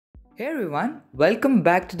Hey everyone, welcome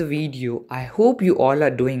back to the video. I hope you all are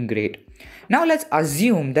doing great. Now let's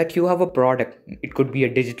assume that you have a product. It could be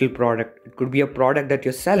a digital product, it could be a product that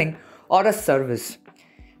you're selling or a service.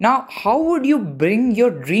 Now, how would you bring your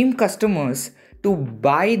dream customers to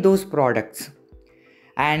buy those products?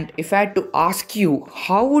 And if I had to ask you,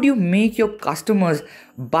 how would you make your customers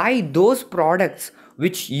buy those products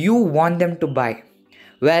which you want them to buy?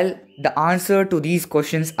 Well, the answer to these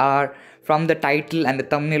questions are from the title and the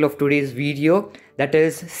thumbnail of today's video, that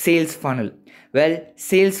is sales funnel. Well,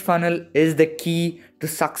 sales funnel is the key to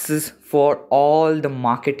success for all the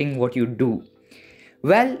marketing what you do.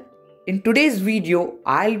 Well, in today's video,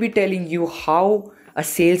 I'll be telling you how a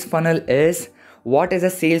sales funnel is, what is a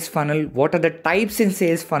sales funnel, what are the types in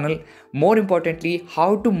sales funnel, more importantly,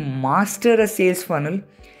 how to master a sales funnel,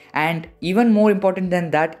 and even more important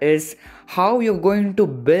than that is how you're going to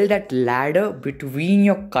build that ladder between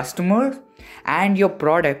your customers and your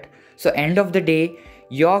product. So end of the day,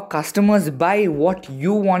 your customers buy what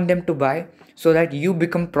you want them to buy so that you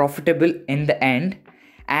become profitable in the end.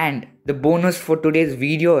 And the bonus for today's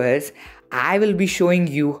video is I will be showing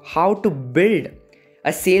you how to build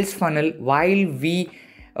a sales funnel while we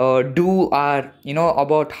do our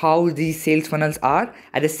about how these sales funnels are.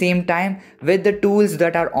 At the same time, with the tools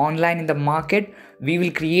that are online in the market, we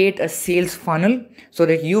will create a sales funnel so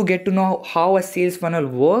that you get to know how a sales funnel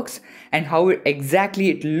works and how exactly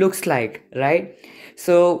it looks like, right?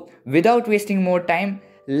 So without wasting more time,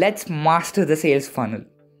 let's master the sales funnel.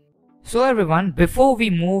 So everyone, before we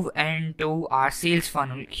move into our sales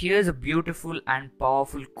funnel, here's a beautiful and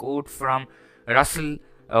powerful quote from Russell,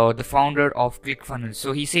 the founder of ClickFunnels.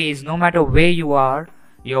 So he says, no matter where you are,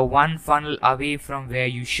 you're one funnel away from where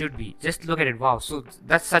you should be. Just look at it. Wow. So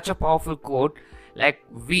that's such a powerful quote. Like,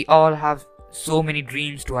 we all have so many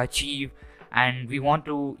dreams to achieve and we want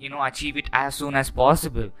to, achieve it as soon as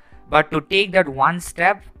possible. But to take that one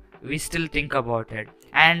step, we still think about it.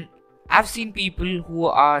 And I've seen people who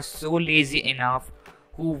are so lazy enough,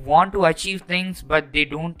 who want to achieve things, but they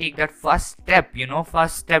don't take that first step,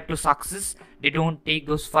 first step to success. They don't take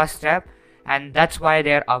those first step, and that's why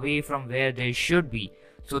they're away from where they should be.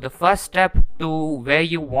 So the first step to where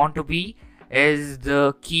you want to be is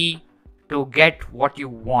the key to get what you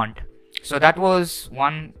want. So that was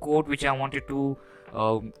one quote which I wanted to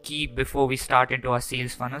keep before we start into our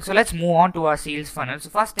sales funnel. So let's move on to our sales funnel.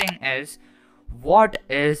 So first thing is, what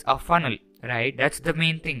is a funnel? Right, that's the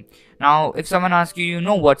main thing. Now if someone asks you, you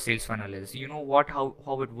know what sales funnel is, you know what how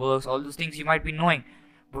it works, all those things you might be knowing,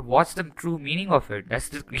 but what's the true meaning of it? That's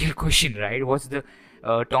the real question, right? What's the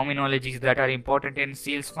terminologies that are important in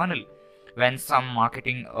sales funnel? When some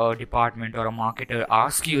marketing department or a marketer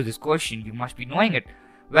asks you this question, you must be knowing it.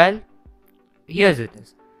 Well, here's it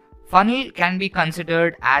is. Funnel can be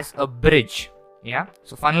considered as a bridge. Yeah,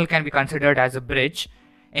 so funnel can be considered as a bridge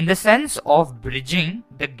in the sense of bridging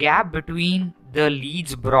the gap between the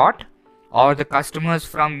leads brought or the customers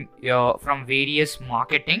from various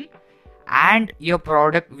marketing and your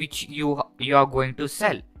product which you are going to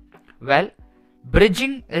sell. Well,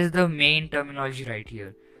 bridging is the main terminology right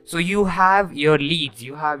here. So you have your leads,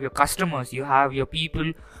 you have your customers, you have your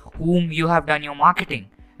people whom you have done your marketing,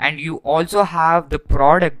 and you also have the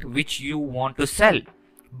product which you want to sell.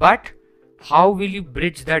 But how will you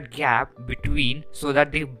bridge that gap between so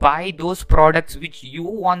that they buy those products which you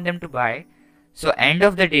want them to buy? So end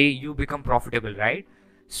of the day, you become profitable, right?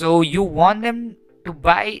 So you want them to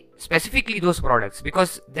buy specifically those products,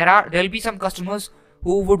 because there'll be some customers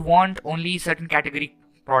who would want only certain category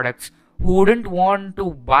products, who wouldn't want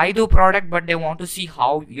to buy the product, but they want to see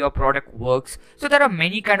how your product works. So there are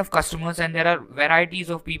many kind of customers and there are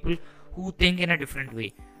varieties of people who think in a different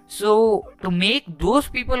way. So to make those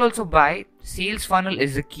people also buy, sales funnel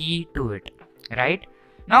is the key to it, right?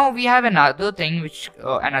 Now we have another thing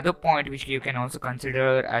another point which you can also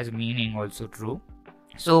consider as meaning also true.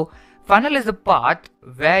 So funnel is the path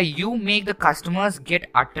where you make the customers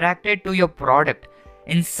get attracted to your product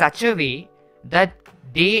in such a way that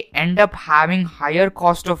they end up having higher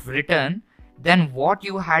cost of return than what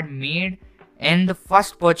you had made in the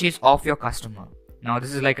first purchase of your customer. Now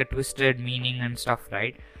this is like a twisted meaning and stuff,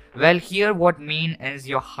 right? Well, here what mean is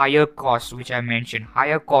your higher cost, which I mentioned,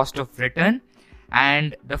 higher cost of return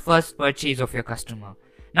and the first purchase of your customer.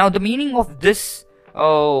 Now the meaning of this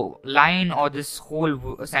line or this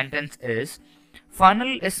whole sentence is,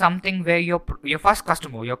 funnel is something where your first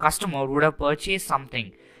customer, your customer would have purchased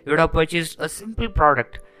something. You would have purchased a simple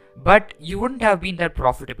product, but you wouldn't have been that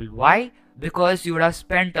profitable. Why? Because you would have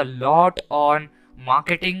spent a lot on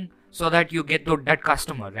marketing so that you get that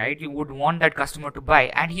customer, right? You would want that customer to buy,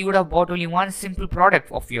 and he would have bought only one simple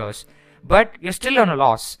product of yours, but you're still on a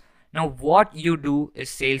loss. Now what you do is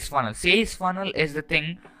sales funnel. Sales funnel is the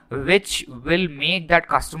thing which will make that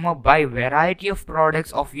customer buy variety of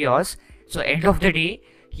products of yours. So end of the day,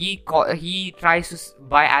 he tries to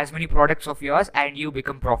buy as many products of yours and you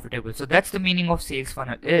become profitable. So that's the meaning of sales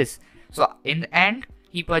funnel is. So in the end,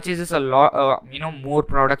 he purchases a lot, more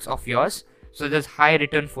products of yours. So there's high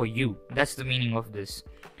return for you. That's the meaning of this.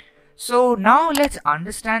 So now let's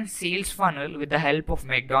understand sales funnel with the help of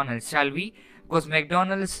McDonald's, shall we? Because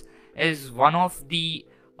McDonald's is one of the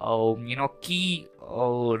key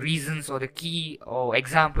reasons or the key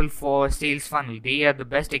example for sales funnel. They are the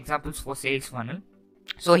best examples for sales funnel.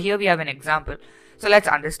 So here we have an example. So let's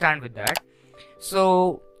understand with that.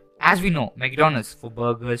 So as we know, McDonald's for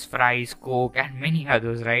burgers, fries, Coke, and many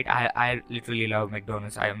others, right? I literally love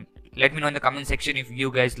McDonald's. Let me know in the comment section if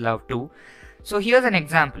you guys love too. So here's an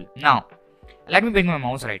example. Now let me bring my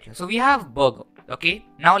mouse right here. So we have burger. Okay,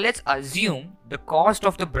 now let's assume the cost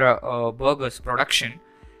of the burgers production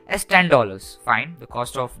is $10. Fine, the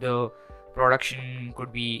cost of the production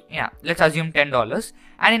could be, let's assume $10,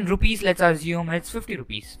 and in rupees let's assume it's 50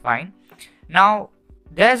 rupees. Fine. Now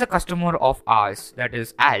there's a customer of ours, that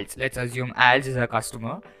is Als. Let's assume Als is a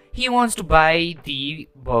customer. He wants to buy the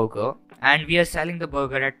burger and we are selling the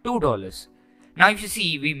burger at $2. Now if you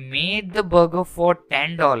see, we made the burger for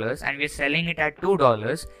 $10 and we are selling it at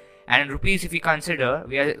 $2. And in rupees, if we consider,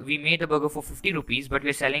 we made the burger for 50 rupees, but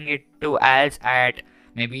we're selling it to Als at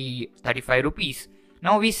maybe 35 rupees.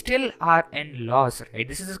 Now we still are in loss, right?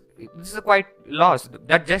 This is a quite loss.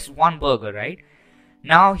 That's just one burger, right?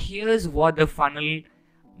 Now here's what the funnel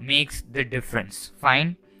makes the difference.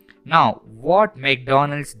 Fine. Now what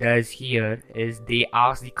McDonald's does here is they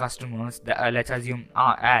ask the customers, let's assume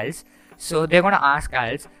Als. So they're gonna ask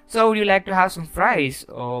Als, so would you like to have some fries,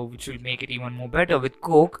 which will make it even more better with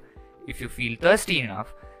Coke, if you feel thirsty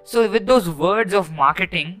enough. So with those words of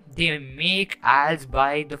marketing, they make Als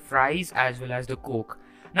buy the fries as well as the Coke.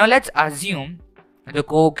 Now let's assume the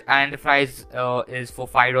Coke and the fries is for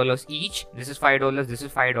 $5 each. This is $5, this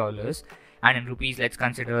is $5, and in rupees let's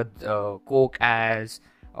consider Coke as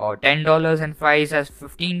 $10 and fries as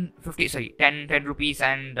 10 rupees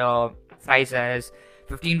and fries as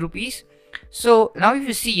 15 rupees. So now if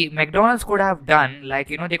you see, McDonald's could have done like,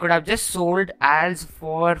 they could have just sold Als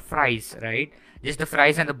for fries, right? Just the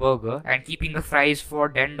fries and the burger, and keeping the fries for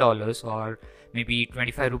 $10 or maybe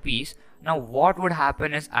 25 rupees. Now what would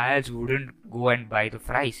happen is Als wouldn't go and buy the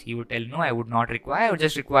fries. He would tell, no, I would not require, I would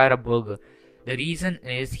just require a burger. The reason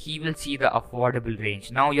is he will see the affordable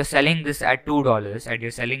range. Now you're selling this at $2 and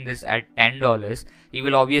you're selling this at $10. He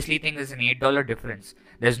will obviously think there's an $8 difference.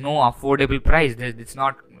 There's no affordable price. It's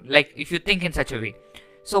not like if you think in such a way.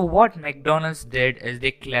 So what McDonald's did is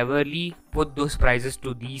they cleverly put those prices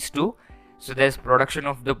to these two. So there's production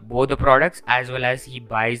of both the products as well as he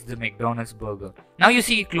buys the McDonald's burger. Now you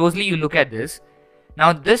see closely, you look at this.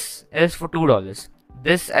 Now this is for $2.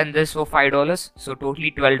 This and this for $5, so totally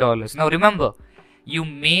 $12. Now remember, you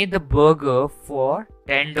made the burger for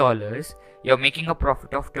 $10. You're making a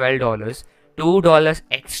profit of $12. $2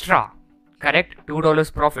 extra, correct?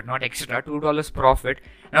 $2 profit, not extra. $2 profit.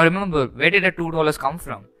 Now remember, where did the $2 come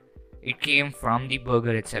from? It came from the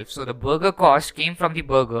burger itself. So the burger cost came from the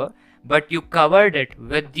burger, but you covered it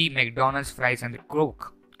with the McDonald's fries and the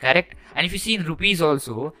Coke, correct? And if you see in rupees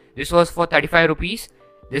also, this was for 35 rupees.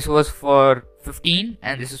 This was for 15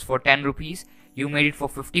 and this is for 10 rupees. You made it for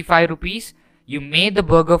 55 rupees. You made the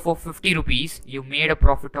burger for 50 rupees. You made a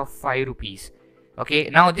profit of 5 rupees. Okay,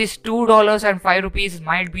 now this $2 and 5 rupees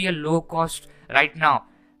might be a low cost right now,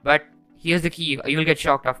 but here's the key. You will get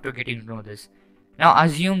shocked after getting to know this. Now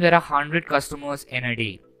assume there are 100 customers in a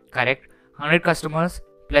day, correct? 100 customers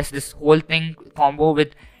plus this whole thing combo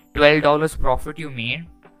with $12 profit you made.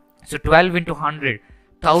 So 12 into 100.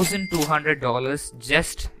 $1,200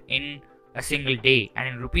 just in a single day. And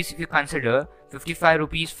in rupees, if you consider 55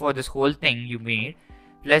 rupees for this whole thing you made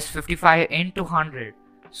plus 55 into 100,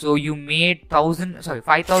 so you made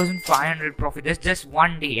 5,500 profit. That's just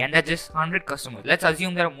one day, and that's just 100 customers. Let's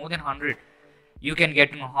assume there are more than 100. You can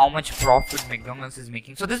get to know how much profit McDonald's is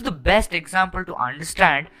making. So this is the best example to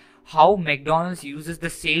understand how McDonald's uses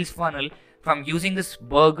the sales funnel from using this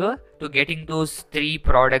burger to getting those 3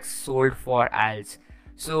 products sold for Als.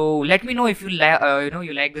 So let me know if you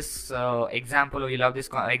like this example, or you love this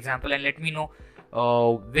example, and let me know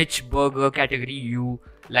which burger category you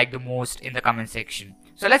like the most in the comment section.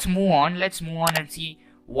 So let's move on and see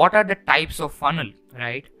what are the types of funnel,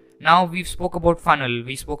 right? Now we've spoke about funnel,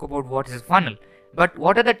 we spoke about what is a funnel, but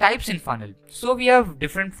what are the types in funnel? So we have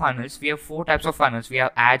different funnels. We have 4 types of funnels. We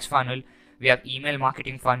have ads funnel, we have email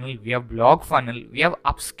marketing funnel, we have blog funnel, we have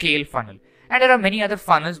upscale funnel. And there are many other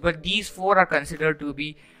funnels, but these four are considered to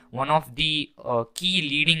be one of the key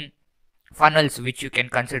leading funnels which you can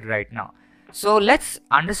consider right now. So let's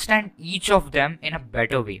understand each of them in a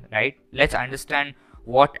better way, right? Let's understand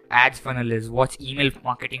what ads funnel is, what's email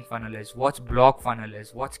marketing funnel is, what's blog funnel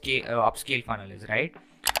is, what's upscale funnel is, right?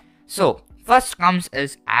 So first comes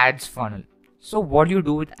is ads funnel. So what do you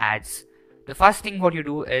do with ads? The first thing what you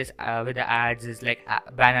do is with the ads is like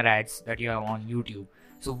banner ads that you have on YouTube.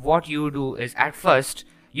 So what you do is at first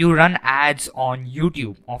you run ads on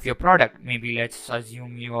YouTube of your product. Maybe let's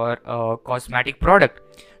assume your cosmetic product.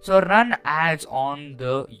 So run ads on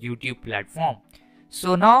the YouTube platform.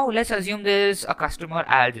 So now let's assume there's a customer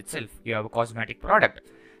ads itself. You have a cosmetic product.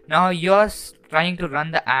 Now you're trying to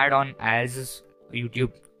run the ad on ads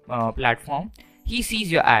YouTube platform. He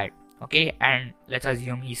sees your ad, okay, and let's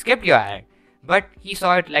assume he skipped your ad, but he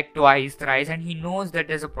saw it like twice, thrice, and he knows that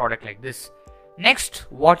there's a product like this. Next,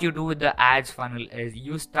 what you do with the ads funnel is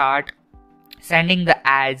you start sending the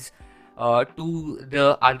ads to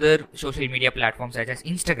the other social media platforms such as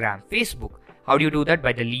Instagram, Facebook. How do you do that?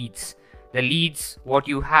 By the leads. The leads, what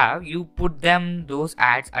you have, you put them those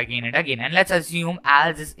ads again and again. And let's assume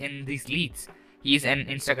ads is in these leads. He's in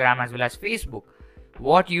Instagram as well as Facebook.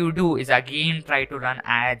 What you do is again try to run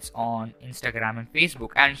ads on Instagram and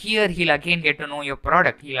Facebook. And here he'll again get to know your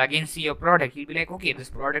product. He'll again see your product. He'll be like, okay, this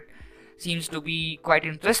product seems to be quite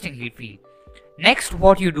interesting, he'll feel. Next,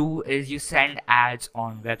 what you do is you send ads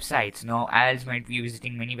on websites. Now, ads might be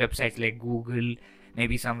visiting many websites like Google,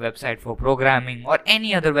 maybe some website for programming or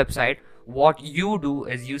any other website. What you do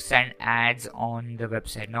is you send ads on the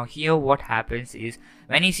website. Now here what happens is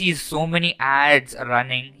when he sees so many ads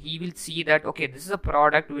running, he will see that, okay, this is a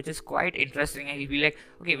product which is quite interesting, and he'll be like,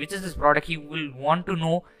 okay, which is this product? He will want to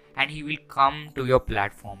know and he will come to your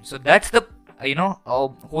platform. So that's the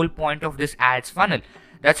whole point of this ads funnel.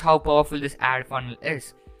 That's how powerful this ad funnel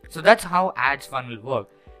is. So that's how ads funnel work.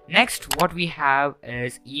 Next, what we have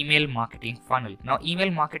is email marketing funnel. Now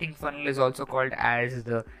email marketing funnel is also called as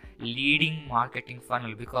the leading marketing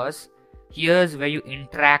funnel, because here's where you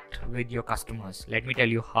interact with your customers. Let me tell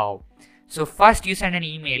you how. So first you send an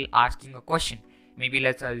email asking a question. Maybe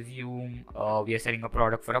let's assume we are selling a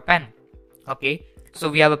product for a pen. Okay, so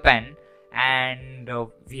we have a pen and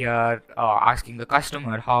we are asking the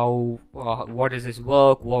customer how what is his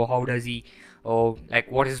work, how does he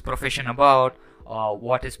what is his profession about,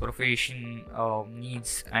 what his profession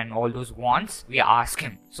needs, and all those wants we ask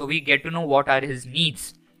him. So we get to know what are his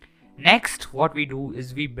needs. Next, what we do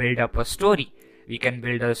is we build up a story. We can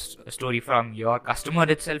build a story from your customer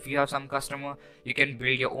itself. You have some customer, you can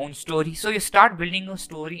build your own story. So you start building a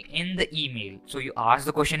story in the email. So you ask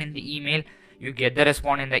the question in the email, you get the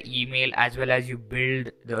response in the email, as well as you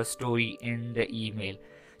build the story in the email.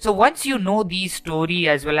 So once you know the story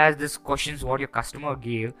as well as this questions what your customer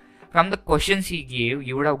gave, from the questions he gave,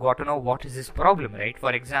 you would have got to know what is his problem, right?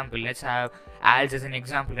 For example, let's have Als as an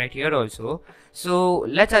example right here also. So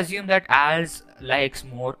let's assume that Als likes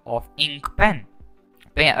more of ink pen.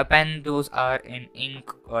 A pen, those are in ink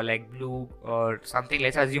or like blue or something.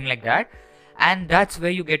 Let's assume like that. And that's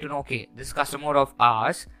where you get to know, okay, this customer of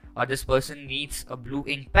ours or this person needs a blue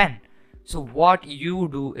ink pen. So what you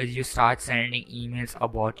do is you start sending emails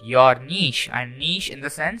about your niche, and niche in the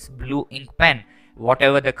sense blue ink pen.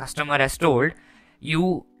 Whatever the customer has told,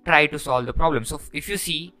 you try to solve the problem. So if you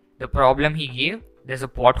see the problem he gave, there's a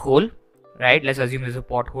pothole, right? Let's assume there's a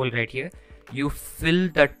pothole right here. You fill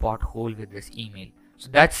that pothole with this email. So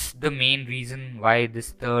that's the main reason why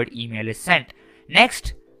this third email is sent.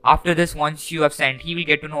 Next, after this, once you have sent, he will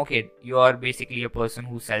get to know, okay, you are basically a person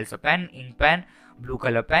who sells a pen, ink pen, blue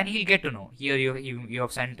color pen. He'll get to know. Here you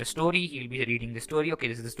have sent a story. He'll be reading the story. Okay,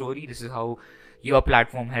 this is the story. This is how your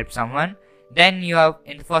platform helps someone. Then you have,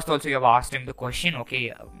 in the first also you have asked him the question.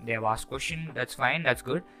 Okay, they have asked question. That's fine. That's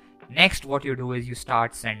good. Next, what you do is you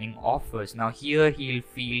start sending offers. Now here he'll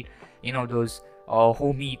feel, those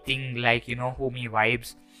homey thing, like, homey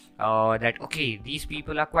vibes. That, okay, these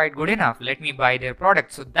people are quite good enough. Let me buy their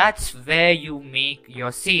product. So that's where you make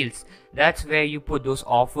your sales. That's where you put those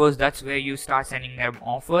offers. That's where you start sending them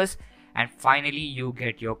offers. And finally, you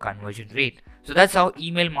get your conversion rate. So that's how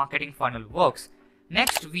email marketing funnel works.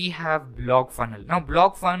 Next, we have blog funnel. Now,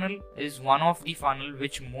 blog funnel is one of the funnel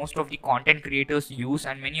which most of the content creators use,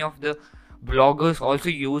 and many of the bloggers also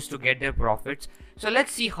use to get their profits. So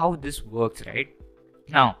let's see how this works, right?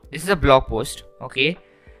 Now, this is a blog post, okay?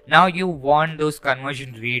 Now you want those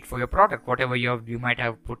conversion rate for your product. Whatever you might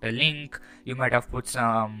have put a link, you might have put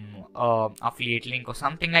some affiliate link or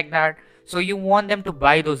something like that. So you want them to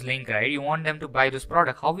buy those link, right? You want them to buy those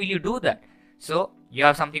product. How will you do that? So you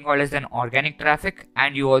have something called as an organic traffic,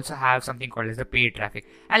 and you also have something called as the paid traffic.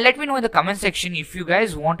 And let me know in the comment section if you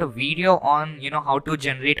guys want a video on how to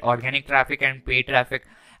generate organic traffic and paid traffic,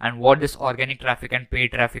 and what this organic traffic and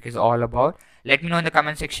paid traffic is all about. Let me know in the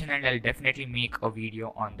comment section, and I'll definitely make a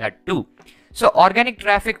video on that too. So organic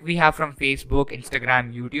traffic we have from Facebook,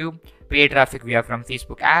 Instagram, YouTube. Paid traffic we have from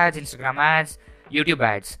Facebook ads, Instagram ads, YouTube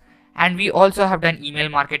ads. And we also have done email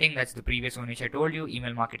marketing. That's the previous one which I told you,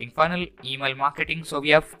 email marketing funnel, email marketing. So we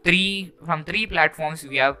have from three platforms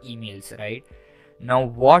we have emails, right? Now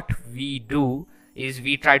what we do is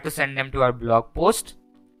we try to send them to our blog post.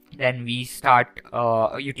 Then we start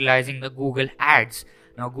utilizing the Google ads.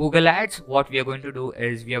 Now Google ads, what we are going to do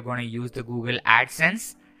is we are going to use the Google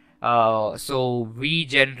AdSense. So we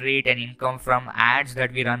generate an income from ads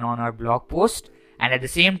that we run on our blog post, and at the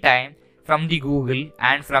same time from the Google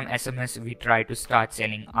and from SMS we try to start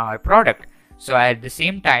selling our product. So at the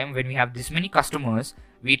same time, when we have this many customers,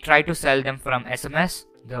 we try to sell them from SMS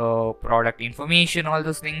the product information, all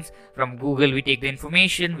those things. From Google we take the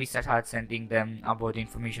information, we start sending them about the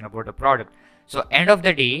information about the product. So end of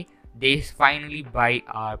the day, they finally buy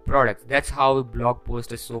our product. That's how a blog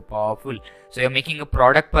post is so powerful. So you're making a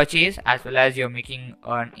product purchase as well as you're making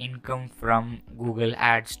an income from Google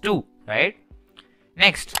ads too, right?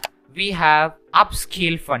 Next we have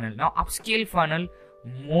upscale funnel. Now upscale funnel,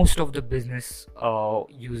 most of the business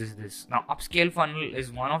uses this. Now upscale funnel is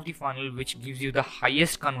one of the funnel which gives you the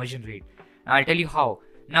highest conversion rate. Now I'll tell you how.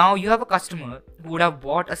 Now you have a customer who would have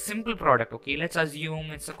bought a simple product. Okay, let's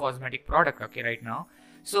assume it's a cosmetic product. Okay, right now,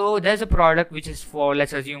 so there's a product which is for,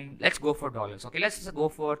 let's go for dollars. Okay, let's go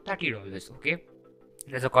for $30. Okay,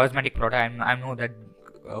 there's a cosmetic product. I know that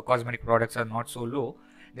cosmetic products are not so low,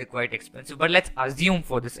 they're quite expensive, but let's assume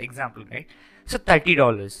for this example, right? So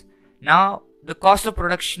 $30. Now the cost of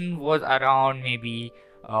production was around maybe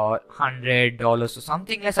 $100 or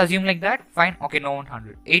something. Let's assume like that. Fine. Okay, no,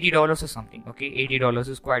 $80 or something. Okay, $80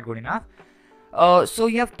 is quite good enough. So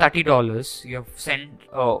you have $30. You have sent.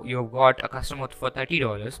 You've got a customer for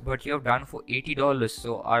 $30, but you have done for $80.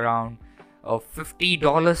 So around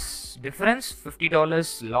 $50 difference,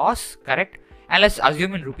 $50 loss. Correct. And let's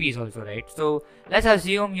assume in rupees also, right? So let's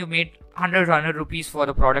assume you made 100 rupees for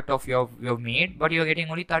the product of you've made, but you're getting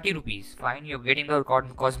only 30 rupees. Fine, you're getting the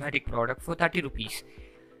cosmetic product for 30 rupees.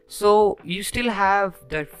 So you still have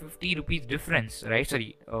that 50 rupees difference, right?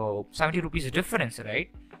 Sorry, 70 rupees difference, right?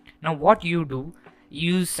 Now what you do,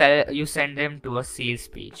 you send them to a sales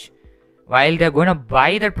page. While they're going to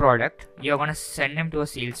buy the product, you're going to send them to a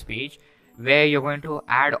sales page where you're going to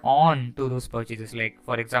add on to those purchases. Like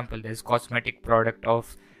for example, there's cosmetic product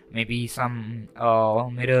of maybe some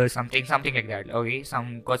mirror, something like that. Okay,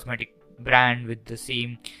 some cosmetic brand with the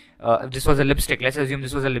same. If this was a lipstick, let's assume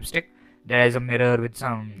this was a lipstick. There is a mirror with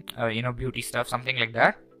some beauty stuff, something like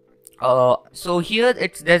that. So here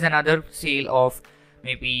there's another sale of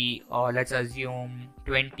maybe let's assume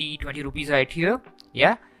 20 rupees right here.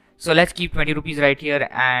 Yeah. So let's keep 20 rupees right here,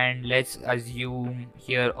 and let's assume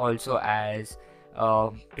here also as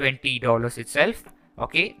 $20 itself.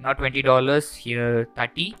 Okay, not $20 here,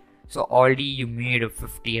 30. So already you made a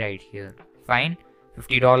 50 right here. Fine,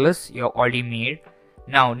 $50 you already made.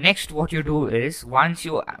 Now next what you do is, once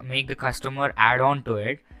you make the customer add on to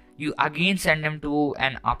it, you again send them to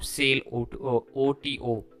an upsell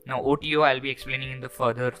OTO. Now OTO I'll be explaining in the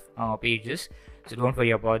further pages, so don't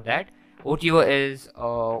worry about that. OTO is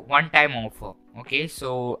one-time offer. Okay,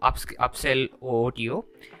 so upsell OTO.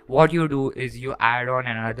 What you do is you add on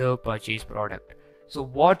another purchase product. So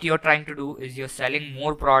what you're trying to do is you're selling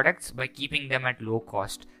more products by keeping them at low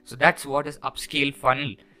cost. So that's what is upscale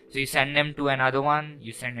funnel. So you send them to another one,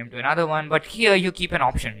 you send them to another one, but here you keep an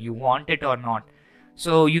option. You want it or not.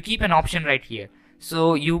 So you keep an option right here.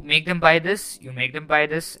 So you make them buy this, you make them buy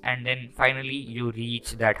this, and then finally you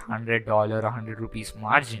reach that $100 or 100 rupees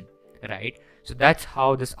margin. Right, so that's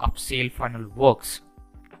how this upsell funnel works.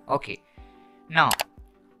 Okay, now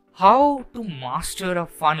how to master a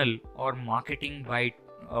funnel or marketing by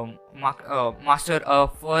master a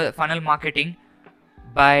funnel marketing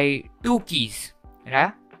by 2 keys.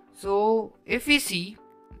 Yeah, so if we see,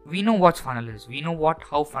 we know what funnel is, we know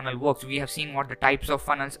how funnel works, we have seen what the types of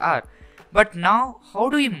funnels are, but now how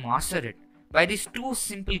do we master it? By these 2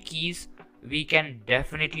 simple keys we can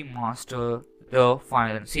definitely master the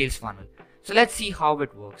funnel, sales funnel. So let's see how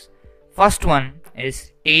it works. First one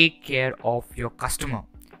is take care of your customer,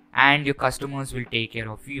 and your customers will take care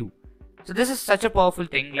of you. So this is such a powerful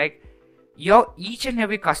thing. Like each and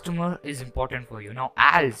every customer is important for you. Now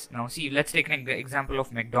Al's, now see, let's take an example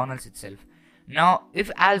of McDonald's itself. Now if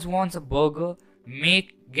Al's wants a burger,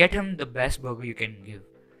 get him the best burger you can give.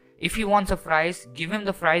 If he wants a fries, give him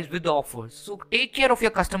the fries with the offers. So take care of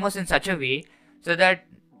your customers in such a way so that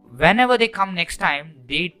whenever they come next time,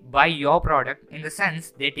 they buy your product, in the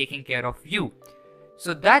sense they're taking care of you.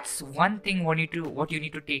 So that's one thing what you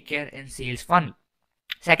need to take care in sales funnel.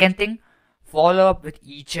 Second thing, follow up with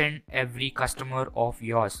each and every customer of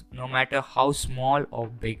yours, no matter how small or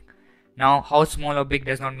big. Now, how small or big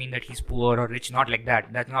does not mean that he's poor or rich, not like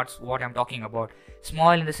that. That's not what I'm talking about.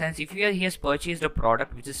 Small in the sense, if he has purchased a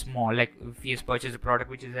product which is small, like if he has purchased a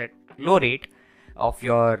product which is at low rate of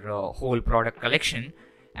your whole product collection,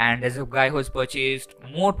 and there's a guy who has purchased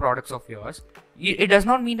more products of yours, it does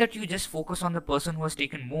not mean that you just focus on the person who has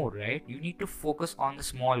taken more, right? You need to focus on the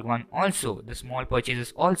small one also, the small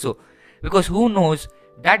purchases also, because who knows,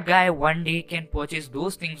 that guy one day can purchase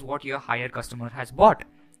those things what your higher customer has bought.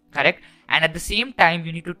 Correct? And at the same time,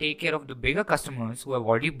 you need to take care of the bigger customers who have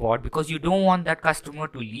already bought, because you don't want that customer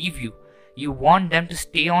to leave you. You want them to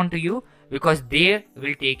stay on to you, because they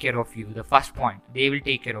will take care of you. The first point, they will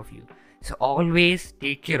take care of you. So always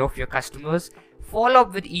take care of your customers. Follow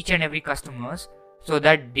up with each and every customers so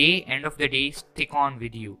that they, end of the day, stick on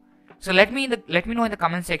with you. So let me know in the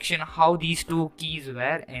comment section how these two keys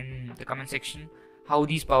were in the comment section, how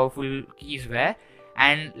these powerful keys were.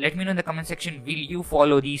 And let me know in the comment section, will you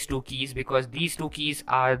follow these two keys, because these two keys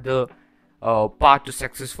are the path to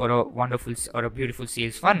success for a wonderful or a beautiful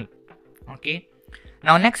sales funnel. Okay,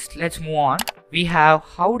 now next, let's move on. We have,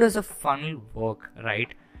 how does a funnel work, right?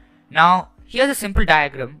 Now here's a simple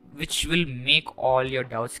diagram which will make all your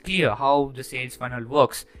doubts clear how the sales funnel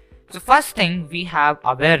works. So first thing, we have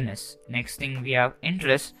awareness. Next thing, we have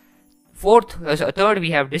interest. Third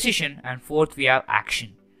we have decision, and fourth we have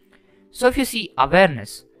action. So if you see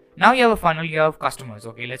awareness, now you have a funnel, you have customers.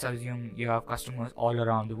 Okay, let's assume you have customers all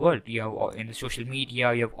around the world. You have in the social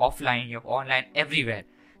media, you have offline, you have online, everywhere.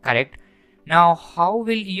 Correct? Now, how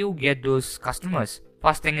will you get those customers?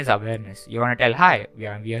 First thing is awareness. You want to tell, hi, we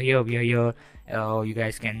are here, you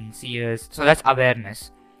guys can see us. So that's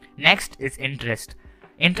awareness. Next is interest.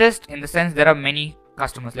 Interest in the sense, there are many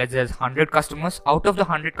customers. Let's say there's 100 customers. Out of the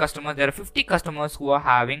 100 customers, there are 50 customers who are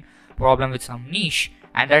having problem with some niche,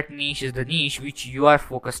 and that niche is the niche which you are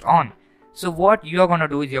focused on. So what you are going to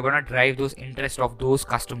do is, you're going to drive those interest of those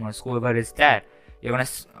customers, whoever is there. You're going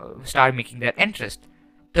to start making their interest.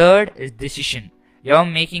 Third is decision. You're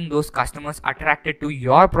making those customers attracted to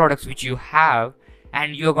your products which you have,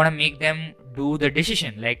 and you're going to make them do the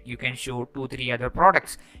decision. Like, you can show 2-3 other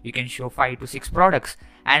products, you can show 5 to 6 products,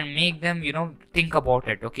 and make them think about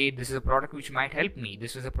it. Okay, this is a product which might help me,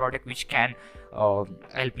 this is a product which can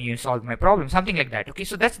help me solve my problem, something like that. Okay,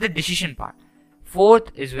 so that's the decision part.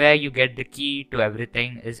 Fourth is where you get the key to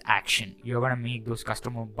everything, is action. You're going to make those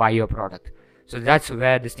customers buy your product. So that's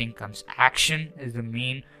where this thing comes. Action is the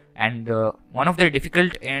main and one of the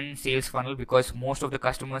difficult in sales funnel, because most of the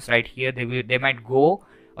customers right here, they might go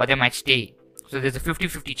or they might stay. So there's a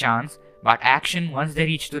 50-50 chance. But action, once they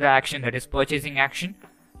reach to the action, that is purchasing action,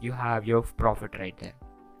 you have your profit right there.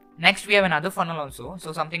 Next, we have another funnel also.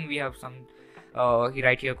 So something we have some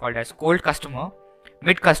right here called as cold customer,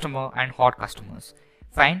 mid customer, and hot customers.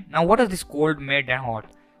 Fine. Now what is this cold, mid, and hot?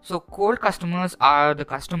 So cold customers are the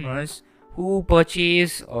customers who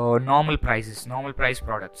purchase normal price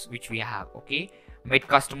products which we have. Okay, mid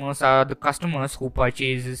customers are the customers who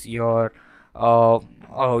purchases your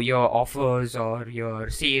offers or your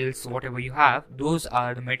sales, whatever you have. Those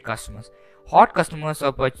are the mid customers. Hot customers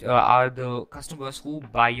are the customers who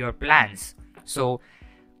buy your plans. So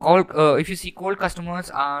if you see, cold customers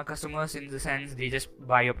are customers in the sense they just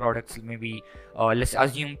buy your products. Maybe let's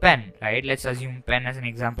assume pen, right? Let's assume pen as an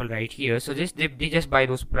example right here. So they just buy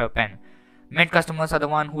those pen. Mid customers are the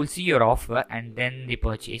one who will see your offer and then they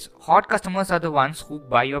purchase. Hot customers are the ones who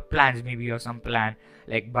buy your plans. Maybe you have some plan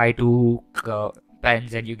like buy 2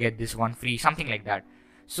 pens and you get this one free, something like that.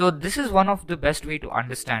 So this is one of the best way to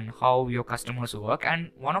understand how your customers work,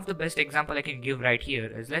 and one of the best example I can give right here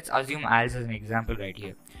is, let's assume Als as an example right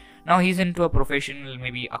here. Now he's into a professional,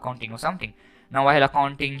 maybe accounting or something. Now while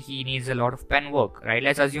accounting, he needs a lot of pen work, right?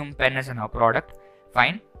 Let's assume pen as a product.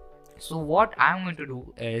 Fine. So what I'm going to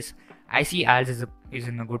do is, I see Als is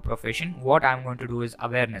in a good profession. What I'm going to do is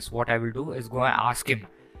awareness. What I will do is go and ask him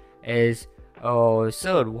is,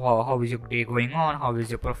 sir, how is your day going on? How is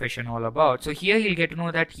your profession all about? So here he'll get to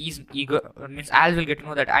know that he's eager, means Als will get to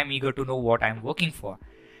know that I'm eager to know what I'm working for.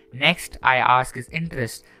 Next, I ask his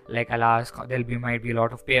interest. Like I'll ask, might be a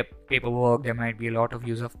lot of paperwork, there might be a lot of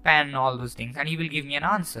use of pen, all those things, and he will give me an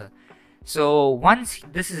answer. So once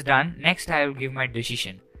this is done, next I will give my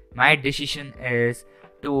decision. My decision is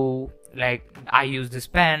to like I use this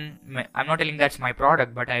pen. I'm not telling that's my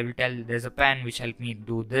product, but I will tell there's a pen which helped me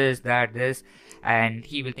do this, that, this, and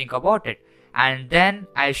he will think about it. And then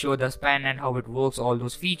I show this pen and how it works, all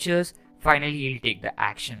those features. Finally, he'll take the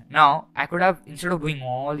action. Now, I could have, instead of doing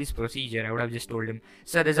all this procedure, I would have just told him,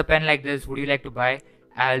 sir, there's a pen like this, would you like to buy?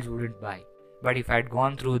 Als wouldn't buy. But if I had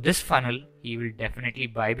gone through this funnel, he will definitely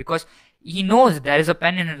buy, because he knows there is a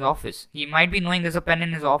pen in his office. He might be knowing there's a pen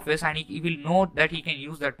in his office, and he will know that he can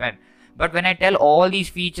use that pen. But when I tell all these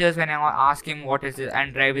features, when I ask him what is it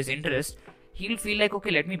and drive his interest, he'll feel like,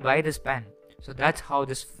 okay, let me buy this pen. So that's how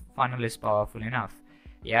this funnel is powerful enough.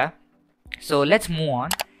 Yeah. So let's move on.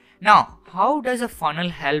 Now, how does a funnel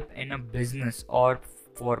help in a business or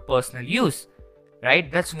for personal use?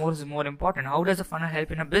 Right? That's more important. How does a funnel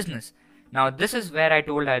help in a business? Now, this is where I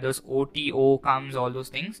told those OTO comes, all those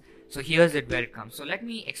things. So here's it where it comes. So let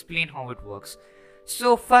me explain how it works.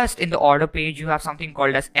 So first, in the order page, you have something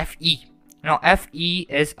called as FE. Now, FE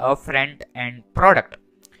is a front-end product.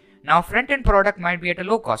 Now, front-end product might be at a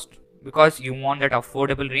low cost, because you want that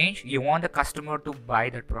affordable range. You want the customer to buy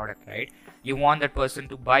that product, right? You want that person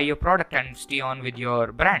to buy your product and stay on with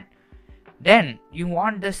your brand. Then you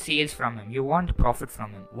want the sales from him. You want the profit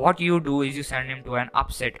from him. What you do is you send him to an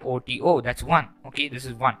upset OTO. That's one. Okay, this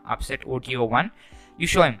is one. Upset OTO 1. You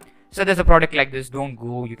show him. So there's a product like this. Don't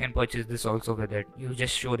go. You can purchase this also with it. You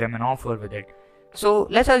just show them an offer with it. So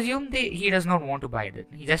let's assume he does not want to buy that.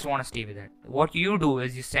 He just want to stay with it. What you do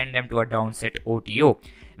is you send them to a downset OTO,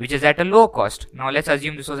 which is at a low cost. Now let's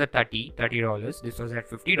assume this was at $30. This was at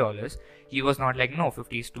 $50. He was not like, no,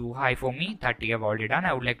 50 is too high for me. 30 I've already done.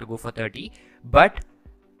 I would like to go for 30. But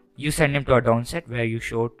you send him to a downset where you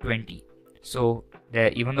show 20. So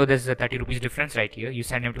even though there's a 30 rupees difference right here, you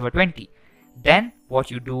send him to a 20. Then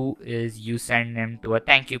what you do is you send them to a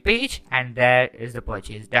thank you page, and there is the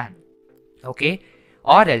purchase done. Okay,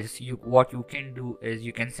 or else what you can do is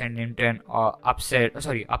you can send him to an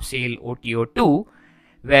upsale OTO 2,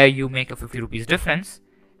 where you make a 50 rupees difference.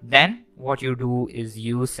 Then what you do is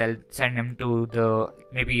you send him to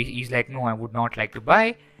maybe he's like, no, I would not like to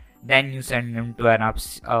buy. Then you send him to an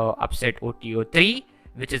upset OTO 3,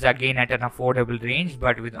 which is again at an affordable range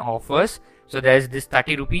but with offers. So there's this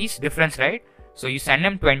 30 rupees difference, right? So you send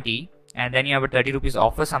him 20, and then you have a 30 rupees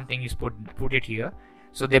offer, something you put it here.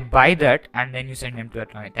 So they buy that, and then you send them to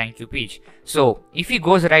a thank you page. So if he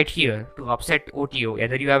goes right here to upset OTO,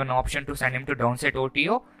 either you have an option to send him to downset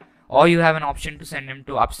OTO, or you have an option to send him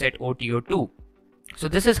to upset OTO 2. So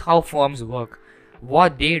this is how firms work.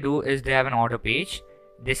 What they do is they have an order page.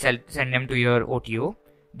 They send them to your OTO.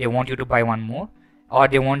 They want you to buy one more, or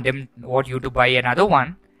they want you to buy another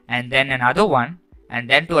one, and then another one, and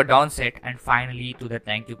then to a downset, and finally to the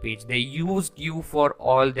thank you page. They used you for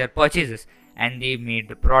all their purchases, and they made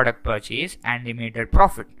the product purchase, and they made their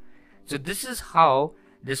profit. So this is how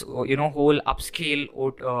this whole upscale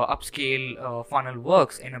funnel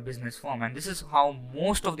works in a business firm, and this is how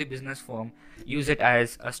most of the business firm use it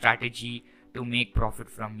as a strategy to make profit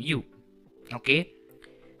from you. Okay,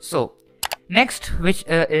 so next, which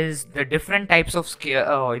is the different types of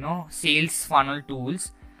sales funnel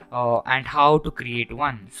tools, and how to create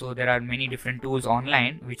one. So there are many different tools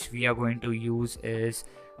online which we are going to use is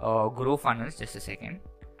groovefunnels. Just a second.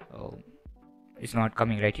 It's not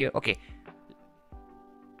coming right here. Okay,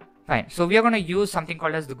 fine. So we are going to use something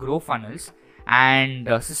called as the groovefunnels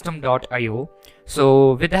and system.io.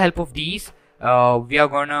 So with the help of these, we are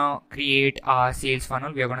going to create a sales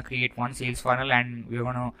funnel. We are going to create one sales funnel, and we are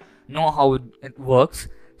going to know how it works.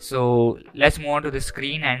 So let's move on to the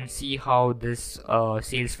screen and see how this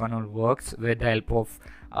sales funnel works with the help of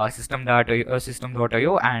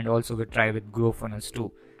system.io, and also we try with groovefunnels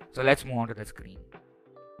too. So let's move on to the screen.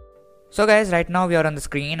 So guys, right now we are on the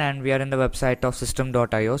screen and we are in the website of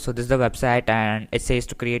system.io. So this is the website, and it says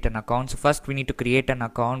to create an account. So first we need to create an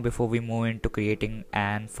account before we move into creating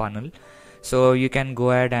an funnel. So you can go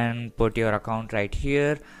ahead and put your account right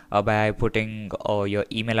here by putting your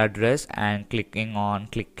email address and click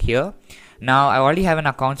here. Now I already have an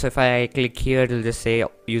account, so if I click here, it will just say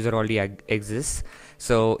user already exists.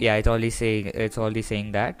 So yeah, it's already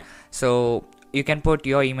saying that. So you can put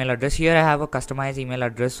your email address here. I have a customized email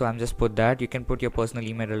address, so I'm just put that. You can put your personal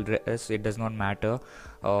email address, it does not matter,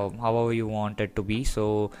 however you want it to be.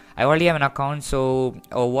 So I already have an account. So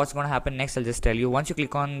what's going to happen next, I'll just tell you. Once you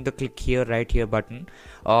click on the click here right here button,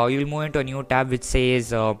 you'll move into a new tab which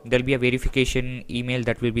says there'll be a verification email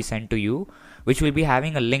that will be sent to you, which will be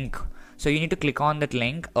having a link. So you need to click on that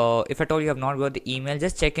link. If at all you have not got the email,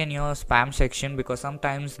 just check in your spam section, because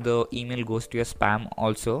sometimes the email goes to your spam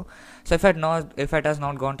also. So if it has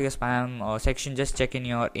not gone to your spam section, just check in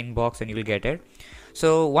your inbox and you will get it.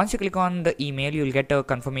 So once you click on the email, you'll get a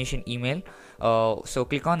confirmation email. So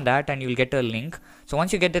click on that and you'll get a link. So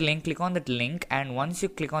once you get the link, click on that link, and once you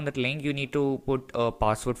click on that link, you need to put a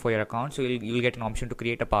password for your account. So you'll get an option to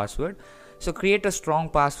create a password. So create a strong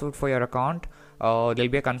password for your account. There'll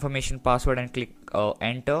be a confirmation password, and click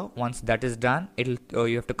enter. Once that is done,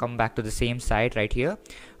 you have to come back to the same site right here,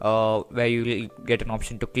 where you will get an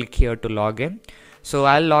option to click here to log in. So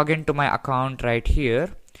I'll log into my account right here.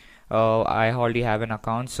 I already have an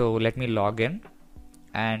account, so let me log in,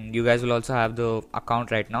 and you guys will also have the account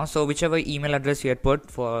right now. So whichever email address you had put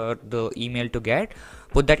for the email to get,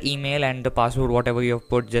 put that email and the password whatever you have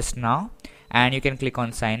put just now, and you can click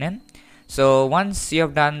on sign in. So once you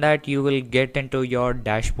have done that, you will get into your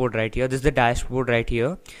dashboard right here. This is the dashboard right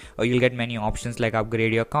here. You'll get many options like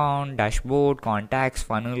upgrade your account, dashboard, contacts,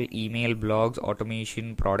 funnel, email, blogs,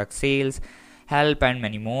 automation, product sales, help, and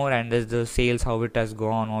many more. And there's the sales, how it has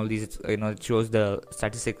gone, all these, it shows the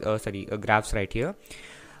statistics, graphs right here.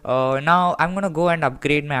 Now I'm gonna go and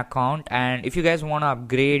upgrade my account, and if you guys want to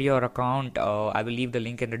upgrade your account, I will leave the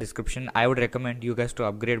link in the description. I would recommend you guys to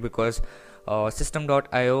upgrade because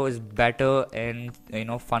system.io is better in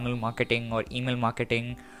funnel marketing or email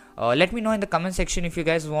marketing. Let me know in the comment section if you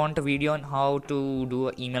guys want a video on how to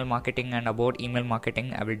do email marketing and about email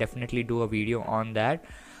marketing. I will definitely do a video on that.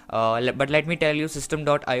 But let me tell you,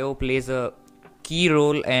 system.io plays a key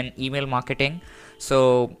role in email marketing.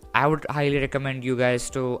 So I would highly recommend you guys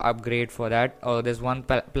to upgrade for that. There's one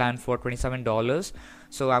plan for $27.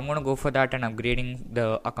 So I'm gonna go for that and upgrading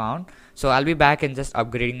the account. So I'll be back and just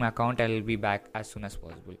upgrading my account. I'll be back as soon as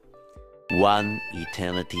possible. One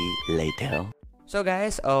eternity later. So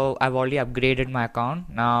guys, I've already upgraded my account.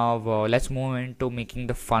 Now let's move into making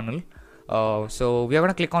the funnel. So we are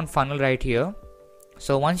gonna click on funnel right here.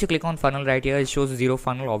 So once you click on funnel right here, it shows 0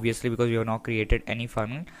 funnel, obviously, because you have not created any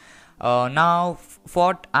funnel. Now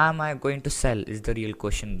what am I going to sell is the real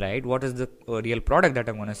question, right? What is the real product that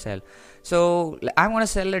I'm going to sell? So I'm going to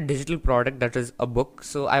sell a digital product, that is a book.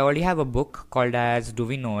 So I already have a book called as Do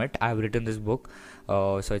We Know It. I've written this book.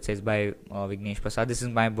 So it says by Vignesh Prasad. This is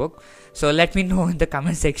my book. So let me know in the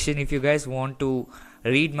comment section if you guys want to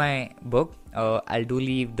read my book. I'll do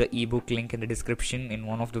leave the ebook link in the description in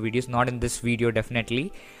one of the videos, not in this video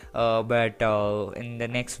definitely, but in the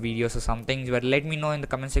next videos or something. But let me know in the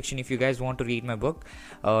comment section if you guys want to read my book.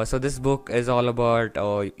 So this book is all about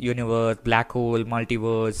universe, black hole,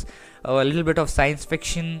 multiverse, a little bit of science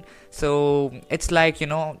fiction. So it's like,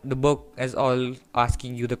 the book is all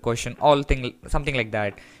asking you the question, something like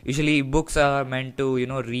that. Usually books are meant to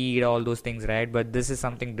read all those things, right? But this is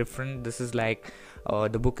something different. This is like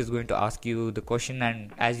the book is going to ask you the question,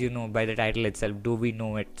 and as you know by the title itself, do we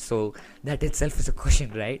know it? So that itself is a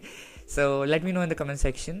question, right? So let me know in the comment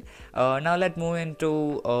section. Now let's move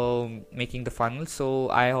into making the funnel. So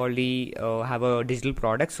I already have a digital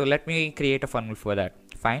product, so let me create a funnel for that.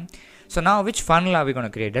 Fine. So now which funnel are we going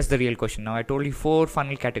to create? That's the real question. Now I told you 4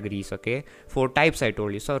 funnel categories, okay, 4 types I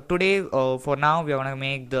told you. So today for now we are going to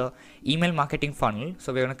make the email marketing funnel.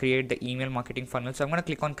 So we're going to create the email marketing funnel. So I'm going to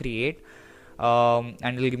click on create,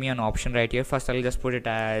 and it'll give me an option right here. First I'll just put it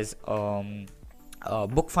as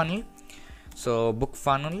book funnel. So book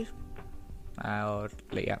funnel,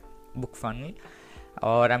 book funnel,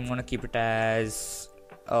 or I'm gonna keep it as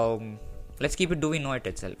let's keep it do we know it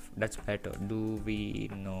itself. That's better. Do we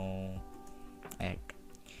know it?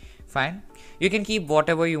 Fine. You can keep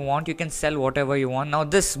whatever you want. You can sell whatever you want. Now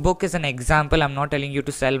this book is an example. I'm not telling you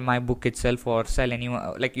to sell my book itself or sell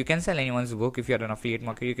anyone. Like, you can sell anyone's book. If you're an affiliate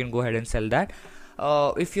marketer, you can go ahead and sell that.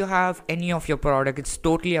 If you have any of your product, it's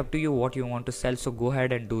totally up to you what you want to sell, so go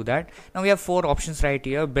ahead and do that. Now we have 4 options right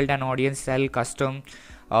here: build an audience, sell, custom,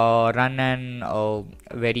 run an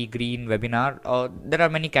very green webinar. There are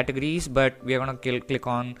many categories, but we are going to click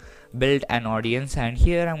on build an audience, and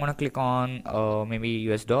here I'm going to click on maybe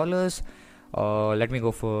US dollars. Let me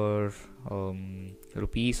go for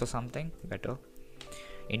rupees or something better.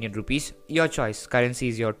 Indian rupees, your choice. Currency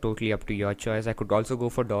is totally up to your choice. I could also go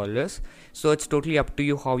for dollars, so it's totally up to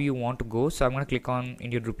you how you want to go. So I'm going to click on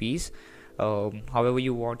Indian rupees, however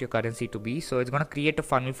you want your currency to be. So it's going to create a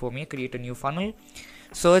funnel for me, create a new funnel.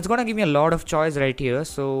 So it's going to give me a lot of choice right here,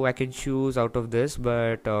 so I can choose out of this,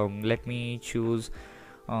 but let me choose.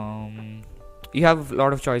 You have a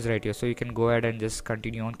lot of choice right here, so you can go ahead and just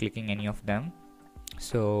continue on clicking any of them.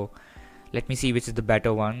 So let me see which is the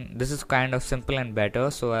better one. This is kind of simple and better,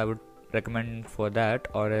 so I would recommend for that.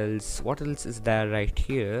 Or else, what else is there right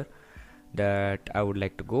here that I would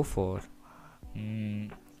like to go for?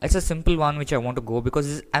 It's a simple one which I want to go,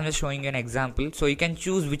 because I'm just showing you an example, so you can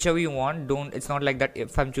choose whichever you want. It's not like that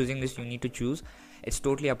if I'm choosing this you need to choose. It's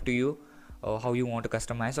totally up to you. how you want to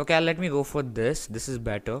customize. Okay, let me go for this. This is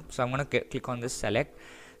better. So I'm gonna click on this select.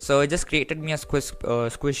 So it just created me a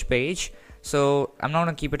squish page. So I'm not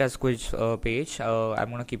gonna keep it as squish page. I'm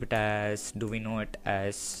gonna keep it as do we know it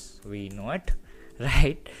as we know it,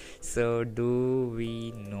 right? So do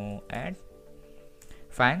we know it?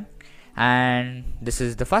 Fine. And this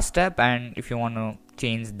is the first step. And if you want to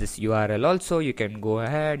change this URL also, you can go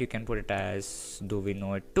ahead. You can put it as do we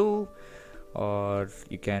know it too, or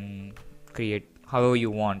you can create however you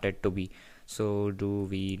want it to be. So do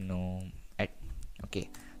we know it? Okay,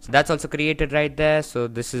 so that's also created right there. So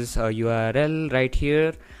this is a URL right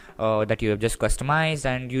here that you have just customized,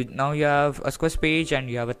 and now you have a squash page and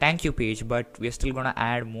you have a thank you page, but we're still gonna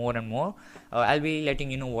add more and more. I'll be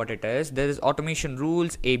letting you know what it is. There is automation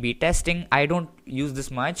rules, A/B testing. I don't use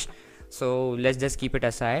this much, so let's just keep it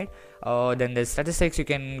aside. Then there's statistics. You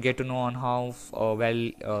can get to know on how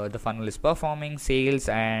well the funnel is performing, sales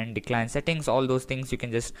and decline settings, all those things you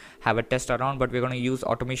can just have a test around. But we're going to use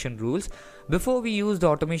automation rules. Before we use the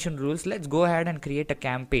automation rules, let's go ahead and create a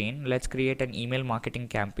campaign. Let's create an email marketing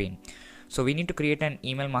campaign. So we need to create an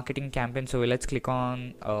email marketing campaign. So let's click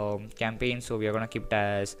on campaign. So we are going to keep it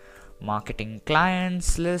as marketing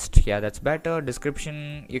clients list. Yeah, that's better.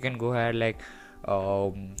 Description, you can go ahead like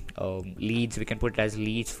leads. We can put it as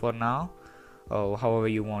leads for now, however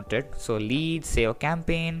you want it. So leads, save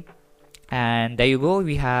campaign, and there you go.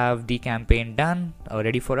 We have the campaign done,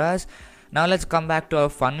 ready for us. Now let's come back to our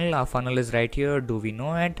funnel. Our funnel is right here. Do we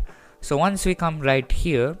know it? So once we come right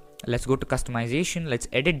here, let's go to customization. Let's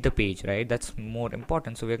edit the page, right? That's more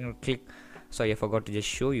important. So we're going to click. Sorry, I forgot to just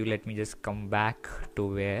show you. Let me just come back to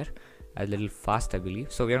where a little fast, I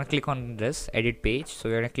believe. So we're going to click on this edit page. So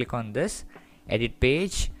we're going to click on this edit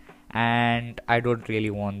page, and I don't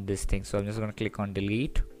really want this thing, so I'm just going to click on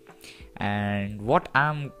delete. And what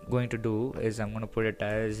I'm going to do is I'm going to put it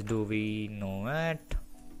as do we know it,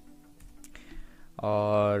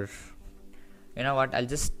 or you know what, I'll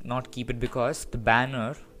just not keep it because the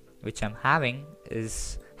banner which I'm having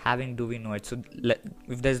is having do we know it. So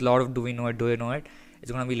if there's a lot of do we know it,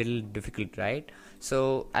 it's going to be a little difficult, right?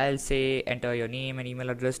 So I'll say enter your name and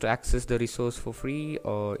email address to access the resource for free,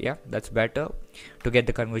 or yeah, that's better to get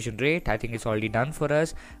the conversion rate. I think it's already done for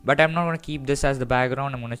us, but I'm not going to keep this as the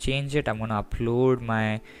background. I'm going to change it. I'm going to upload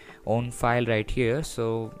my own file right here.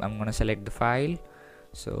 So I'm going to select the file.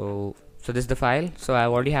 So this is the file. So I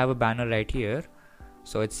already have a banner right here.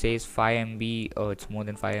 So it says 5 MB. Oh, it's more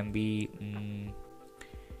than 5 MB.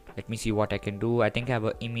 Let me see what I can do. I think I have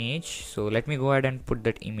an image. So let me go ahead and put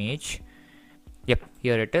that image. Yep,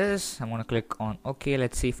 here it is. I'm gonna click on OK.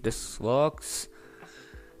 Let's see if this works.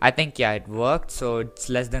 I think yeah, it worked. So it's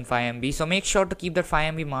less than 5 MB. So make sure to keep that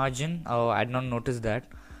 5 MB margin. I did not notice that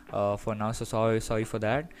for now. So sorry for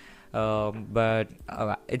that. But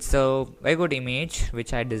it's a very good image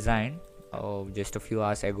which I designed just a few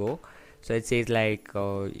hours ago. So it says like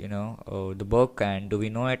the book and do we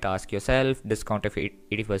know it, ask yourself, discount of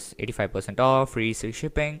 85% off, free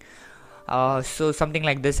shipping. So something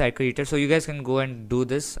like this I created. So you guys can go and do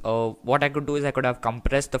this. What I could do is I could have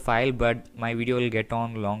compressed the file, but my video will get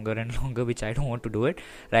on longer and longer, which I don't want to do it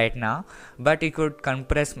right now. But I could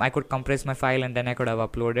compress my file and then I could have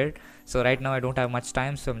uploaded. So right now I don't have much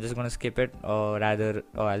time, so I'm just going to skip it. Rather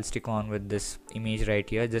I'll stick on with this image right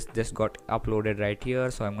here. Just got uploaded right here.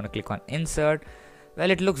 So I'm going to click on insert.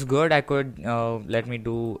 Well, it looks good. I could let me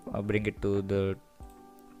bring it to the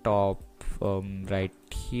top right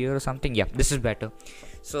here or something. Yeah, this is better.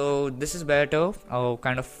 So this is better,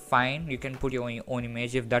 kind of fine. You can put your own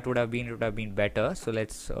image. If that would have been better. So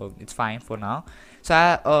let's it's fine for now.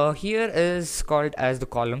 So here is called as the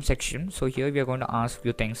column section. So here we are going to ask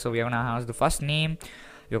few things. So we are going to ask the first name,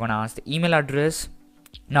 we're going to ask the email address.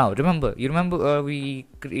 Now remember we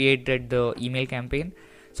created the email campaign.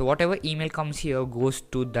 So whatever email comes here goes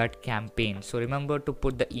to that campaign. So remember to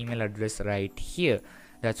put the email address right here.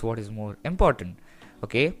 That's what is more important.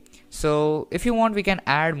 Okay, so if you want, we can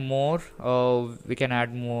add more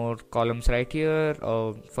columns right here.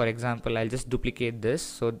 For example, I'll just duplicate this.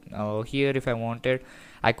 So here if I wanted,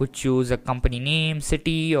 I could choose a company name,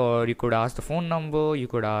 city, or you could ask the phone number, you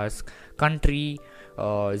could ask country,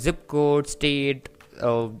 zip code, state,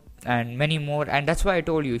 and many more. And that's why I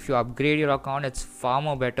told you, if you upgrade your account, it's far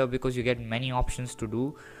more better because you get many options to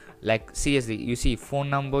do. Like seriously, you see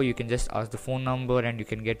phone number, you can just ask the phone number and you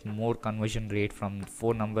can get more conversion rate from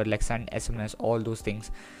phone number, like send SMS, all those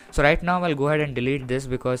things. So right now I'll go ahead and delete this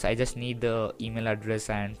because I just need the email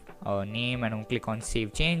address and name, and I'll click on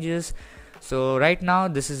save changes. So right now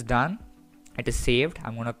this is done, it is saved.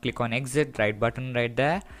 I'm gonna click on exit, right button right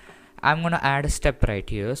there. I'm gonna add a step right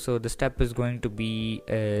here. So the step is going to be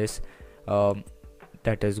is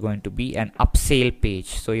that is going to be an upsell page.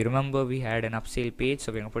 So you remember we had an upsell page,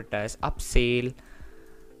 so we're gonna put it as upsell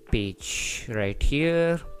page right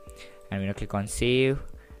here, and we're gonna click on save,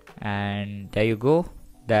 and there you go.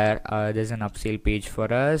 There's an upsell page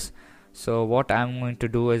for us. So what I'm going to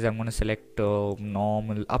do is I'm going to select a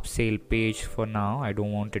normal upsell page for now. I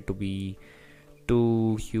don't want it to be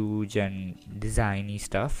too huge and designy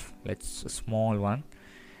stuff. Let's a small one.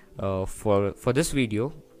 For this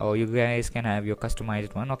video, you guys can have your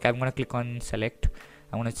customized one. Okay, I'm going to click on select.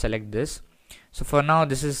 I'm going to select this. So for now,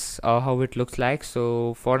 this is how it looks like.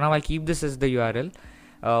 So for now, I'll keep this as the URL.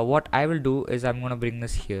 What I will do is I'm going to bring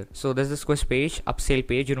this here. So there's the squish page, upsell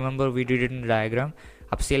page. You remember we did it in the diagram.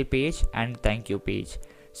 Upsell page and thank you page.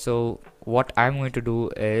 So what I'm going to do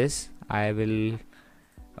is I will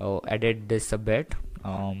edit this a bit.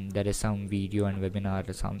 There is some video and webinar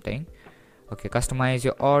or something. Okay, customize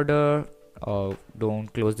your order.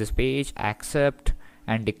 Don't close this page, accept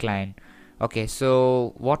and decline. Okay,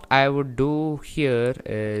 so what I would do here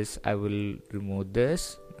is I will remove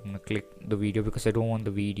this. I'm gonna click the video because I don't want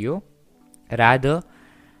the video. Rather,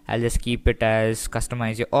 I'll just keep it as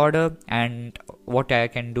customize your order, and what I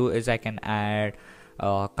can do is I can add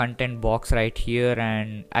a content box right here,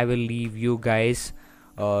 and I will leave you guys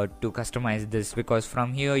to customize this, because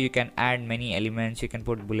from here you can add many elements. You can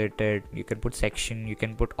put bulleted, you can put section, you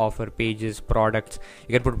can put offer pages, products,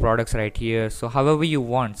 you can put products right here. So however you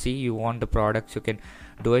want, see, you want the products, you can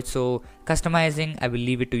do it. So customizing, I will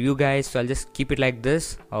leave it to you guys. So I'll just keep it like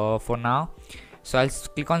this for now. So I'll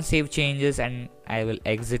click on save changes and I will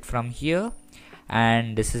exit from here,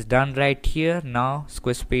 and this is done right here. Now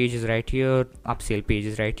squish page is right here, upsell page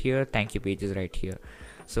is right here, thank you page is right here.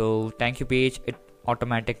 So thank you page, it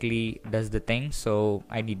automatically does the thing, so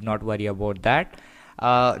I need not worry about that.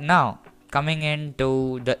 Now coming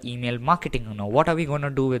into the email marketing, now what are we going to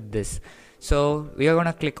do with this? So we are going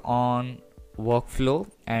to click on workflow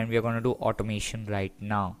and we are going to do automation right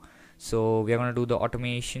now. So we are going to do the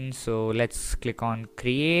automation. So let's click on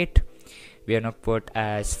create. We are going to put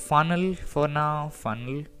as funnel for now,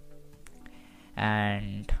 funnel,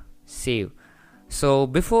 and save. So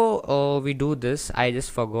before we do this, I just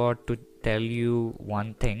forgot to tell you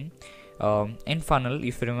one thing. In funnel,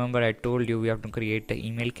 if you remember, I told you we have to create the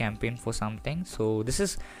email campaign for something. So this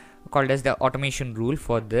is called as the automation rule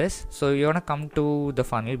for this. So you're gonna come to the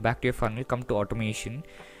funnel, back to your funnel, come to automation,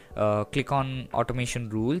 click on automation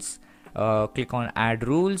rules, click on add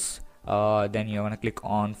rules, then you're gonna click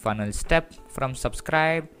on funnel step from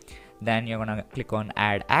subscribe, then you're gonna click on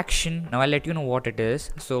add action. Now I'll let you know what it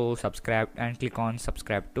is. So subscribe and click on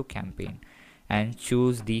subscribe to campaign and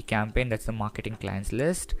choose the campaign, that's the marketing clients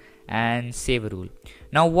list, and save a rule.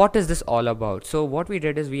 Now what is this all about? So what we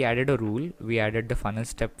did is we added a rule, we added the funnel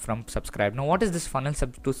step from subscribe. Now what is this funnel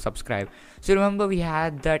step to subscribe? So remember we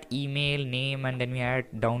had that email name and then we had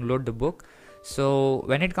download the book. So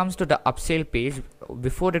when it comes to the upsell page,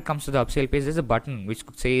 before it comes to the upsell page, there's a button which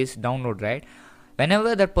says download, right?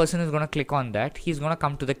 Whenever that person is going to click on that, he's going to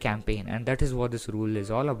come to the campaign, and that is what this rule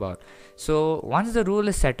is all about. So once the rule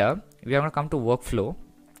is set up, we are going to come to workflow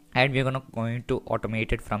and we are going to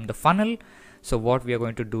automate it from the funnel. So what we are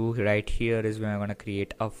going to do right here is we are going to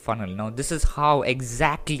create a funnel. Now this is how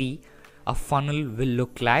exactly a funnel will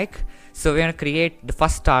look like. So we're going to create the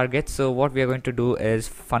first target. So what we are going to do is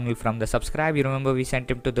funnel from the subscribe. You remember we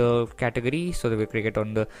sent him to the category, so that we create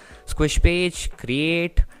on the squish page,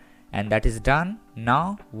 create, and that is done.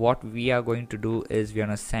 Now what we are going to do is we're going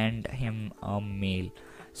to send him a mail.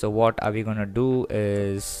 So what are we going to do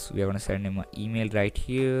is we are going to send him an email right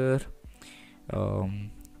here.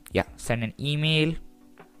 Yeah, send an email,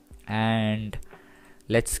 and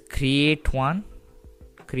let's create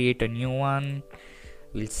a new one.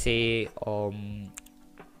 We'll say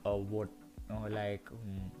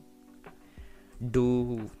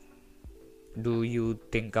do you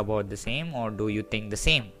think about the same, or do you think the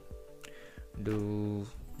same? Do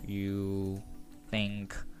you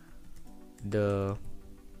think the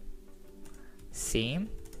same?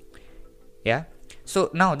 Yeah. So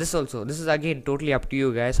now this is again totally up to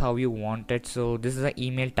you guys how you want it. So this is an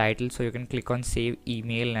email title, so you can click on save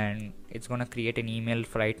email and it's gonna create an email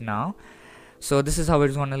right now. So this is how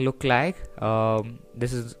it's gonna look like.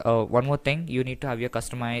 This is one more thing, you need to have your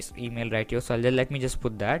customized email right here. So let me just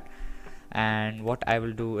put that, and what I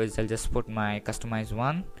will do is I'll just put my customized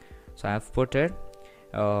one. So I have put it.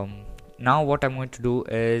 Now what I'm going to do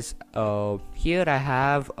is here I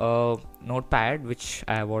have a notepad which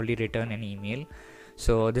I have already written an email.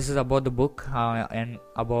 So this is about the book and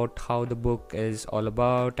about how the book is all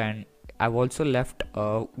about, and I've also left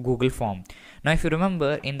a Google form. Now if you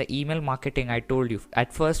remember, in the email marketing, I told you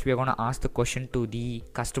at first we are going to ask the question to the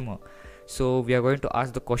customer. So we are going to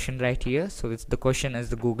ask the question right here. So the question is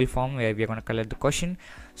the Google form where we are going to collect the question.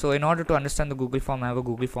 So in order to understand the Google form, I have a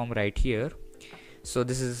Google form right here. So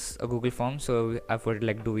this is a Google form. So I've put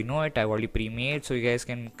like, do we know it? I've already pre-made, so you guys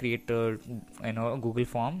can create a a Google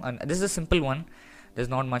form. And this is a simple one. There's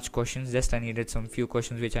not much questions, just I needed some few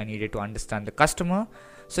questions which I needed to understand the customer.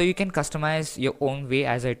 So you can customize your own way,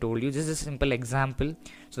 as I told you. This is a simple example.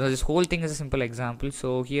 So this whole thing is a simple example.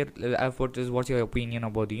 So here I've put is, what's your opinion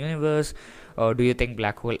about the universe? Do you think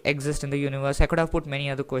black hole exists in the universe? I could have put many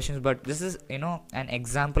other questions, but this is an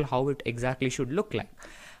example how it exactly should look like.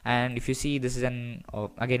 And if you see, this is an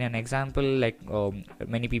again an example, like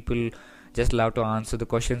many people just love to answer the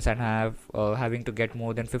questions and having to get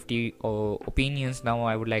more than 50 opinions. Now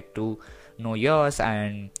I would like to know yours,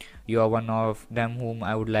 and you are one of them whom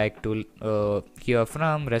I would like to hear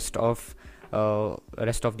from. Rest of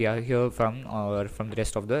the hear from, or from the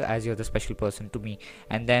rest of the, as you're the special person to me.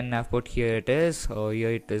 And then I've put here it is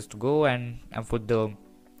to go, and I've put the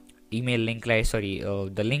email link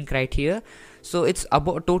the link right here. So it's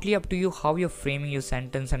about totally up to you how you're framing your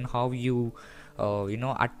sentence and how you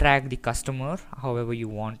attract the customer however you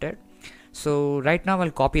want it. So right now I'll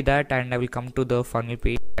copy that and I will come to the funnel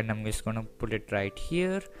page, and I'm just gonna put it right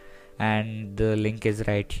here, and the link is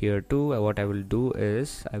right here too. What I will do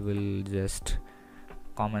is I will just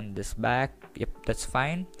comment this back. Yep, that's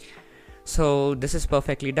fine. So this is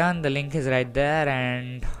perfectly done. The link is right there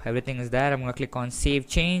and everything is there. I'm gonna click on save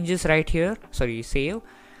changes right here, save,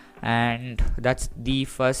 and that's the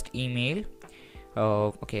first email.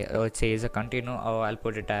 Okay, it says a container. I'll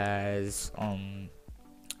put it as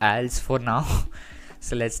als for now.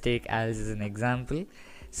 So let's take als as an example.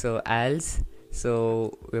 So als,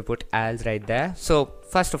 so we put als right there. So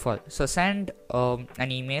first of all, so send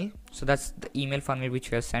an email. So that's the email funnel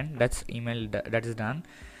which we have sent. That's email that is done.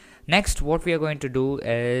 Next, what we are going to do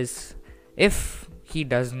is, if he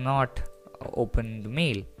does not open the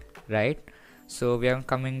mail, right? So we are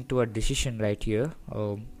coming to a decision right here.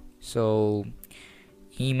 So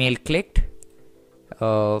email clicked.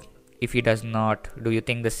 If he does not, do you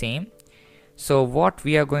think the same? So what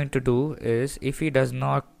we are going to do is, if he does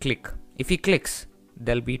not click, if he clicks,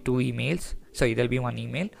 there'll be two emails. Sorry, there'll be one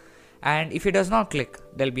email. And if he does not click,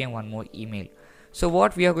 there'll be one more email. So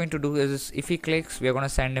what we are going to do is, if he clicks, we are going to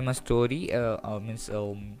send him a story,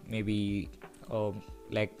 maybe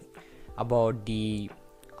like about the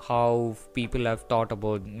how people have thought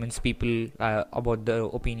about, about the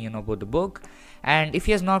opinion about the book. And if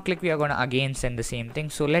he has not clicked, we are going to again send the same thing.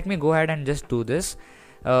 So let me go ahead and just do this.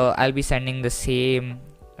 I'll be sending the same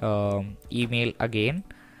email again.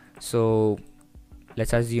 So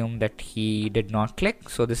let's assume that he did not click,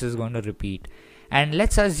 so this is going to repeat. And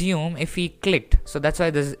let's assume if he clicked, so that's why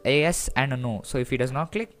there's a yes and a no. So if he does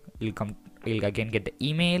not click, he'll again get the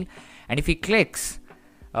email. And if he clicks,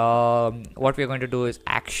 what we're going to do is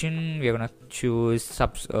action. We're going to choose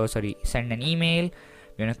send an email.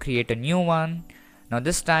 We're going to create a new one. Now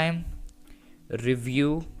this time,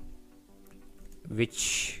 review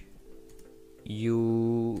which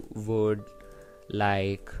you would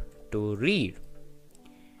like to read.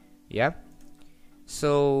 Yeah.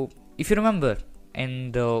 So if you remember,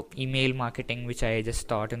 in the email marketing which I just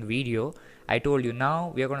taught in the video, I told you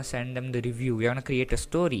now we are going to send them the review. We are going to create a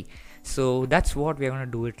story. So that's what we are going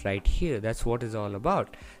to do it right here. That's what it's all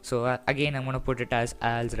about. So again, I'm going to put it as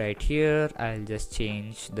als right here. I'll just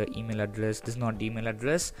change the email address. This is not the email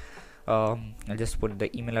address. I'll just put the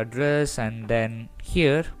email address, and then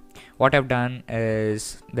here what I've done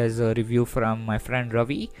is, there's a review from my friend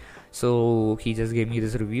Ravi. So he just gave me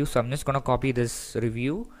this review. So I'm just going to copy this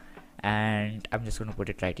review and I'm just going to put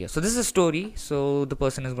it right here. So this is a story, so the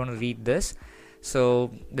person is going to read this.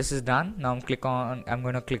 So this is done. Now I'm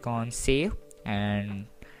going to click on save, and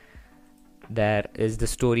there is the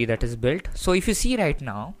story that is built. So if you see right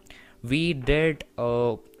now, we did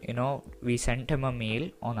we sent him a mail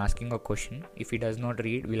on asking a question. If he does not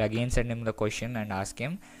read, we'll again send him the question and ask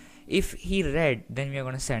him. If he read, then we are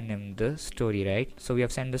going to send him the story, right? So we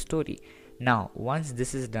have sent the story. Now once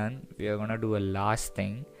this is done, we are going to do a last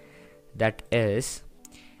thing, that is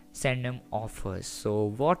send him offers.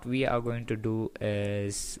 So what we are going to do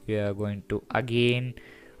is, we are going to again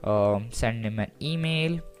send him an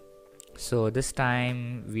email. So this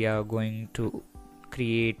time we are going to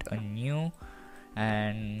create a new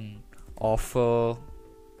and offer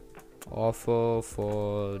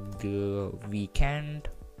for the weekend.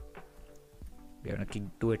 We're gonna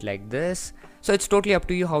do it like this. So it's totally up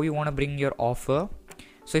to you how you want to bring your offer.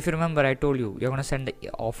 So if you remember, I told you you're gonna send the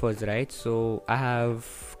offers, right? So I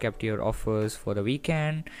have kept your offers for the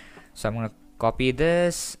weekend, so I'm gonna copy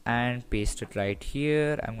this and paste it right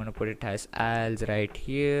here. I'm gonna put it as als right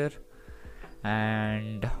here,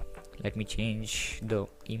 and let me change the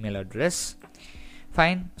email address.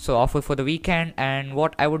 Fine. So offer for the weekend, and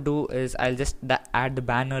what I would do is I'll just add the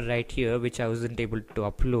banner right here, which I wasn't able to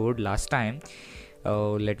upload last time.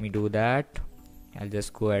 Let me do that. I'll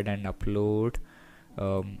just go ahead and upload.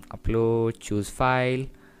 Upload, choose file.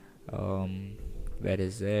 Where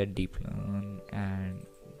is it? Deep learn, and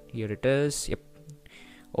here it is. Yep.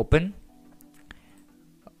 Open.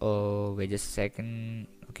 Wait just a second.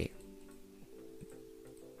 Okay.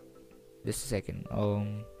 Just a second.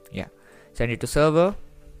 Yeah. Send it to server.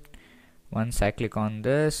 Once I click on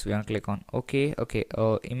this, we're gonna click on OK. Okay.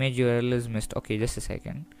 Image URL is missed. Okay, just a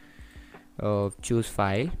second. Choose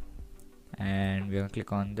file, and we're gonna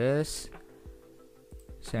click on this.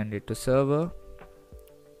 Send it to server,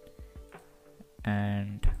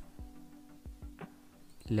 and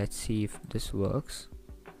let's see if this works.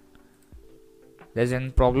 There's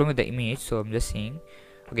a problem with the image, so I'm just saying.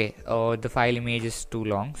 Okay, the file image is too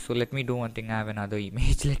long, so let me do one thing. I have another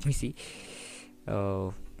image. Let me see.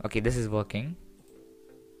 Okay, this is working.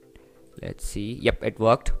 Let's see. Yep, it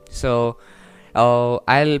worked. So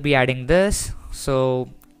I'll be adding this. So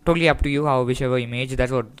totally up to you, how whichever image.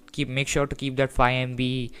 That's what. Make sure to keep that 5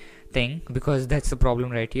 MB thing, because that's the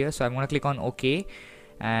problem right here. So I'm gonna click on OK,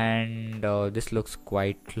 and this looks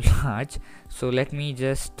quite large. So let me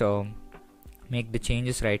just make the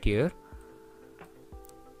changes right here.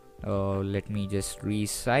 Let me just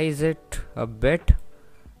resize it a bit.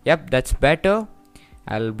 Yep, that's better.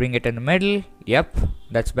 I'll bring it in the middle. Yep,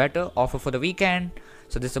 that's better. Offer for the weekend.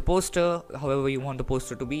 So this is a poster, however you want the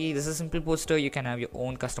poster to be. This is a simple poster. You can have your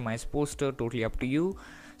own customized poster, totally up to you.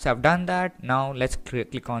 So I've done that. Now let's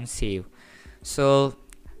click on save. So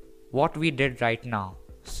what we did right now,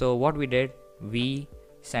 we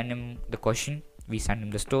send him the question, we send him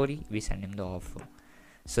the story, we send him the offer.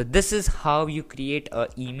 So this is how you create a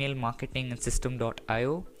email marketing in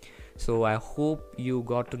system.io. So I hope you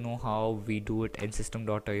got to know how we do it in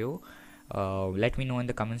system.io. Let me know in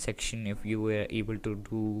the comment section if you were able to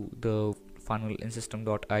do the funnel in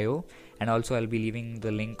system.io, and also I'll be leaving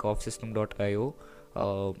the link of system.io,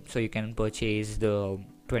 so you can purchase the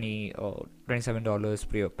 $27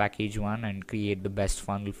 per package one and create the best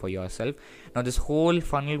funnel for yourself. Now this whole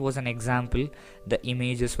funnel was an example, the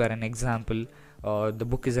images were an example, the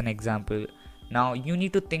book is an example. Now you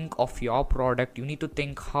need to think of your product, you need to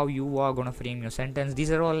think how you are going to frame your sentence.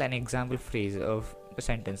 These are all an example phrase of a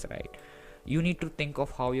sentence, right? You need to think of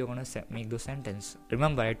how you're going to make those sentence.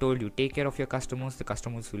 Remember, I told you, take care of your customers, the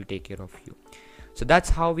customers will take care of you. So that's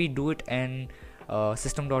how we do it in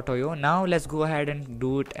system.io. Now let's go ahead and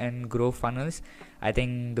do it in groovefunnels. I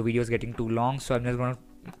think the video is getting too long, so I'm just going to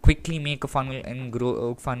quickly make a funnel in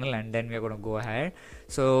groovefunnels, and then we're going to go ahead.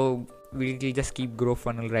 So we'll just keep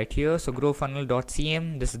groovefunnel right here. So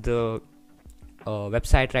groovefunnel.cm, this is the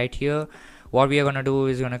website right here. What we are going to do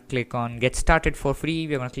is going to click on get started for free.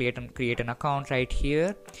 We're going to create an account right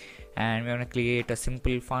here, and we're going to create a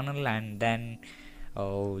simple funnel, and then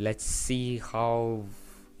let's see how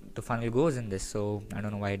the funnel goes in this. So I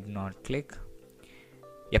don't know why I did not click.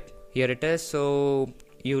 Yep, here it is. So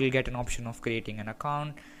you will get an option of creating an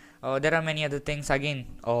account. There are many other things. Again,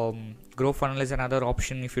 groovefunnel is another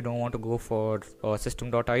option if you don't want to go for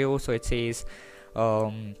system.io. So it says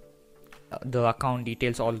the account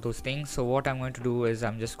details, all those things. So what I'm going to do is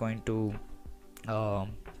I'm just going to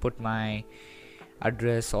put my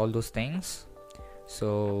address, all those things.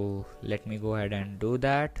 So let me go ahead and do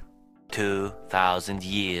that. 2,000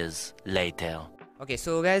 years later. Okay,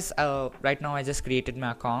 so guys, right now I just created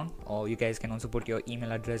my account, or you guys can also put your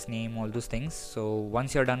email address, name, all those things. So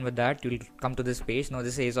once you're done with that, you'll come to this page. Now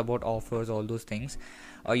this is about offers, all those things.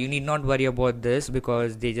 You need not worry about this,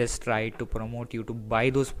 because they just try to promote you to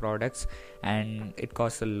buy those products, and it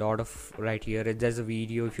costs a lot of right here. There's a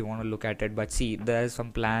video if you want to look at it, but see, there's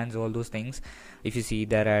some plans, all those things. If you see,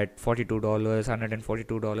 they're at $42,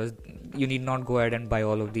 $142. You need not go ahead and buy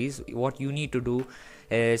all of these. What you need to do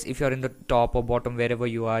is, if you're in the top or bottom, wherever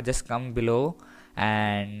you are, just come below,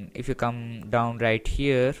 and if you come down right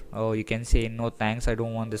here, you can say no thanks, I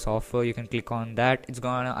don't want this offer. You can click on that. It's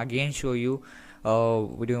gonna again show you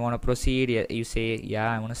would you want to proceed. You say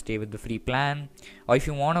yeah, I want to stay with the free plan, or if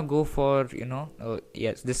you want to go for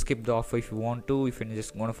yes, just skip the offer if you want to. If you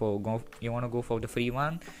just want to go for the free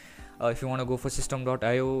one, If you want to go for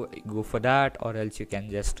system.io, go for that, or else you can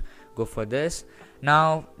just go for this.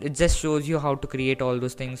 Now it just shows you how to create all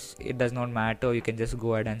those things. It does not matter, you can just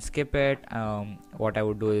go ahead and skip it. What I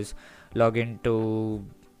would do is log into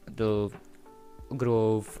the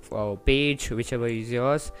Groove page, whichever is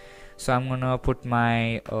yours. So I'm gonna put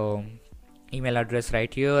my email address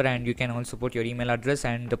right here, and you can also put your email address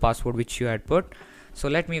and the password which you had put. So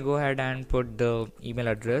let me go ahead and put the email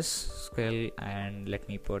address skill, and let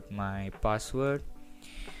me put my password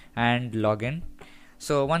and login.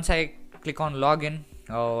 So once I click on login,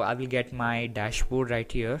 I will get my dashboard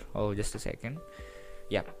right here. Oh, just a second.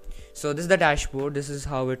 Yeah, so this is the dashboard. This is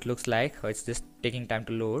how it looks like. It's just taking time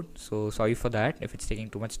to load, so sorry for that if it's taking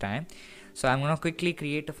too much time. So I'm gonna quickly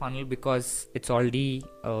create a funnel because it's already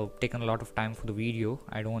taken a lot of time for the video.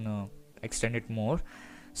 I don't want to extend it more.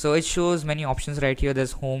 So it shows many options right here.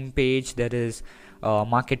 There's home page, there is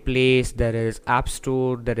marketplace, there is app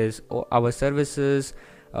store, there is our services,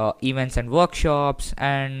 events and workshops,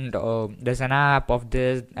 and there's an app of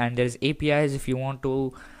this, and there's APIs if you want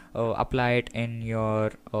to apply it in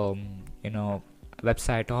your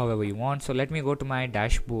website or however you want. So let me go to my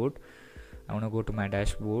dashboard. I want to go to my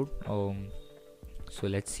dashboard. So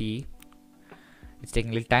let's see, it's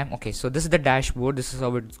taking a little time. Okay, so this is the dashboard. This is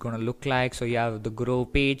how it's gonna look like. So you have the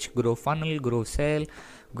Grove page, Grove funnel, Grove sell,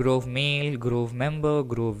 Grove mail, Grove member,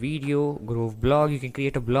 Grove video, Grove blog. You can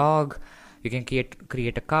create a blog, you can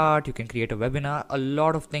create a cart, you can create a webinar, a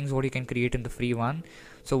lot of things what you can create in the free one.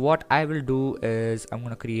 So what I will do is I'm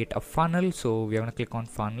gonna create a funnel. So we're gonna click on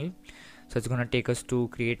funnel. So it's gonna take us to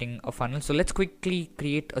creating a funnel. So let's quickly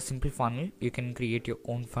create a simple funnel. You can create your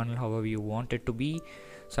own funnel however you want it to be.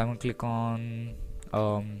 So I'm gonna click on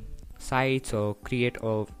sites, or create,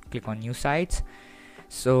 or click on new sites.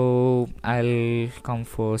 So I'll come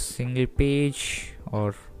for single page,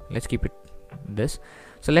 or let's keep it this.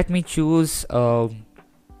 So let me choose a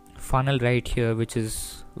funnel right here, which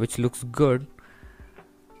looks good,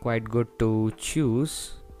 quite good to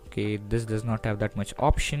choose. Okay, this does not have that much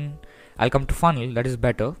option. I'll come to funnel, that is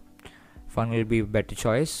better. Funnel will be a better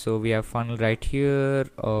choice. So we have funnel right here.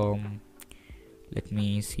 Let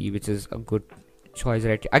me see which is a good choice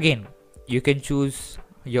right here. Again, you can choose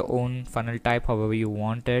your own funnel type however you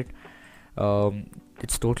want it.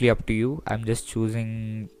 It's totally up to you. I'm just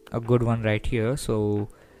choosing a good one right here. So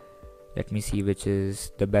let me see which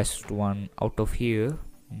is the best one out of here.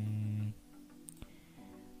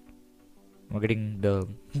 We're getting the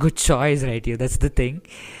good choice right here. That's the thing,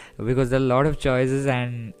 because there are a lot of choices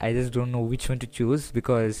and I just don't know which one to choose,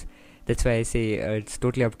 because that's why I say it's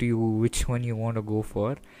totally up to you which one you want to go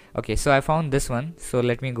for. Okay, so I found this one, so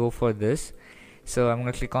let me go for this. So I'm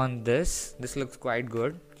gonna click on this. This looks quite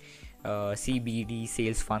good. CBD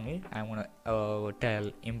sales funnel. I'm gonna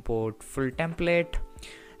tell import full template,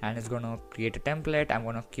 and it's gonna create a template. I'm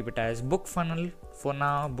gonna keep it as book funnel for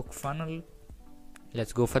now. Book funnel.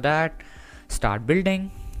 Let's go for that. Start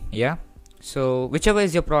building. Yeah, so whichever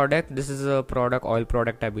is your product. This is a product, oil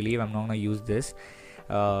product I believe. I'm not gonna use this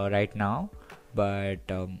right now, but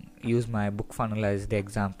use my book funnel as the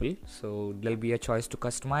example. So there'll be a choice to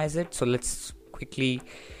customize it. So let's quickly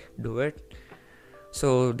do it.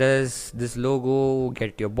 So there's this logo,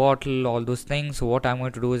 get your bottle, all those things. So what I'm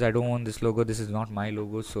going to do is, I don't want this logo. This is not my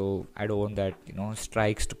logo, so I don't want that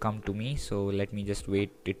strikes to come to me. So let me just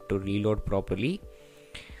wait it to reload properly,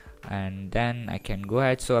 and then I can go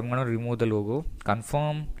ahead. So I'm gonna remove the logo.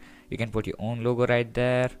 Confirm. You can put your own logo right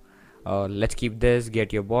there. Let's keep this,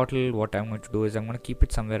 get your bottle. What I'm going to do is, I'm going to keep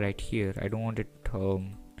it somewhere right here. I don't want it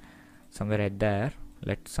somewhere right there.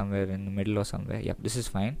 Let's somewhere in the middle or somewhere. Yep, this is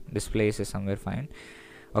fine. This place is somewhere fine.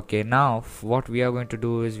 Okay, now what we are going to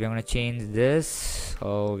do is, we're going to change this.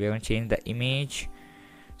 We're going to change the image.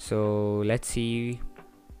 So let's see,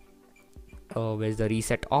 where's the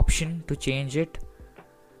reset option to change it.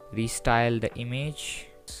 Restyle the image.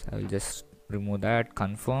 I will just remove that.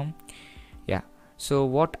 Confirm. Yeah, so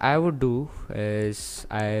what I would do is,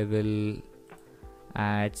 I will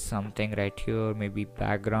add something right here, maybe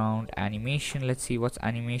background, animation. Let's see what's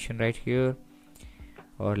animation right here,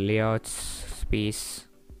 or layouts, space,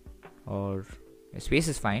 or space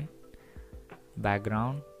is fine,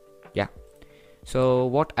 background. Yeah, so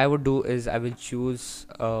what I would do is, I will choose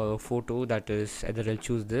a photo, that is, either I'll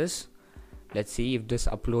choose this. Let's see if this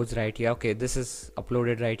uploads right here. Okay, this is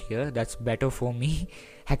uploaded right here. That's better for me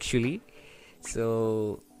actually.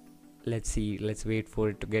 So let's see, let's wait for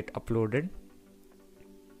it to get uploaded,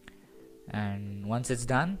 and once it's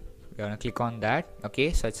done, we're gonna click on that.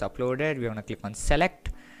 Okay, so it's uploaded. We're gonna click on select,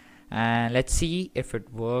 and let's see if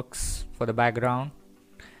it works for the background.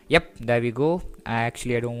 Yep, there we go. I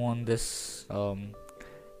don't want this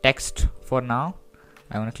text for now.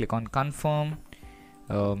 I want to click on confirm.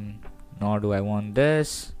 Nor do I want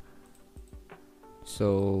this,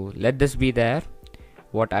 so let this be there.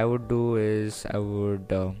 What I would do is I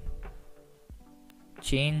would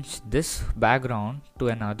change this background to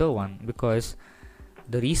another one because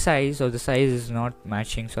the resize or the size is not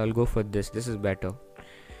matching, so I'll go for this. This is better.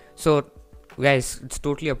 So guys, it's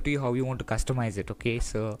totally up to you how you want to customize it. Okay,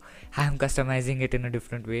 so I'm customizing it in a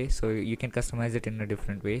different way, so you can customize it in a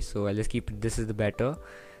different way. So I'll just keep it. This is the better.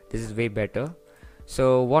 This is way better.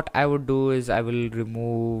 So what I would do is I will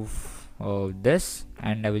remove this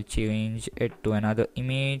and I will change it to another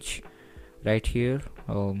image right here.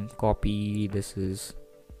 Copy. This is,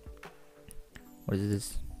 what is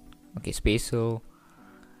this? Okay, spacer.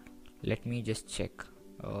 Let me just check.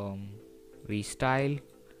 Restyle,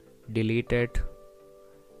 delete it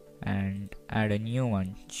and add a new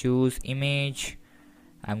one. Choose image.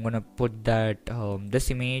 I'm gonna put that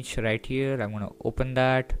this image right here. I'm gonna open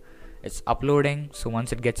that. It's uploading, so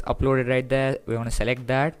once it gets uploaded right there, we want to select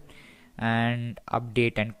that and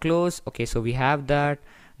update and close. Okay, so we have that.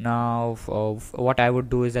 Now what I would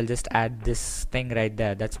do is I'll just add this thing right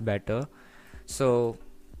there. That's better. So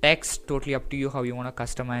text, totally up to you how you want to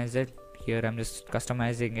customize it. Here I'm just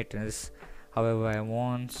customizing it as however I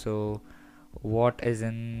want. So what is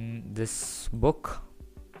in this book?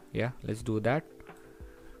 Yeah, let's do that.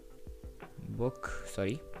 Book,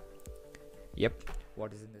 sorry. Yep,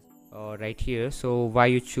 what is in this? Right here. So why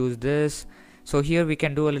you choose this? So here we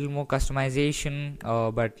can do a little more customization,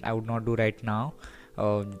 but I would not do right now.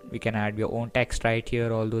 We can add your own text right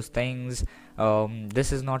here, all those things.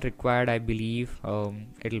 This is not required, I believe.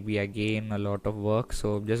 It'll be again a lot of work,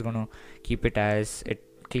 so I'm just gonna keep it as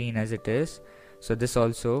clean as it is. So this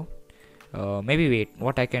also, maybe wait,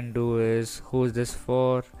 what I can do is, who's this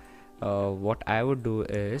for? What I would do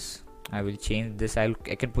is I will change this. I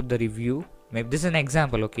can put the review. Maybe this is an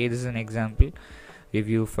example. Okay, this is an example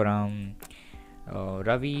review from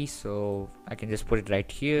Ravi, so I can just put it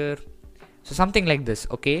right here. So something like this.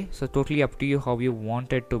 Okay, so totally up to you how you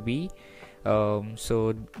want it to be.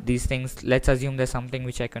 So these things, let's assume there's something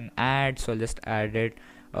which I can add, so I'll just add it.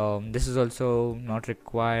 This is also not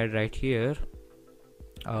required right here.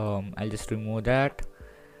 I'll just remove that.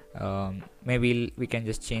 Maybe we can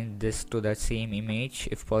just change this to the same image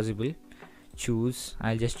if possible. Choose,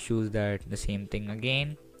 I'll just choose that, the same thing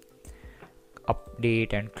again.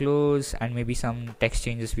 Update and close, and maybe some text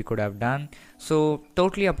changes we could have done. So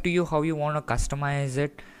totally up to you how you want to customize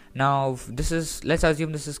it. Now this is, let's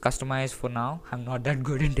assume this is customized for now. I'm not that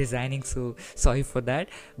good in designing, so sorry for that,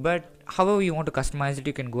 but however you want to customize it,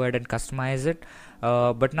 you can go ahead and customize it.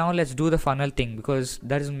 But now let's do the funnel thing, because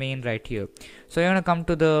that is main right here. So you're gonna come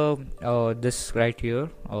to the this right here,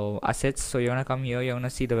 assets. So you're gonna come here, you're gonna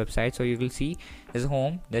see the website. So you will see there's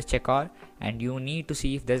home, there's checkout, and you need to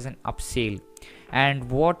see if there's an upsell.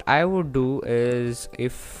 And what I would do is,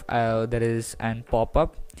 if there is an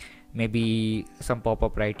pop-up, maybe some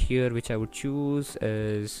pop-up right here, which I would choose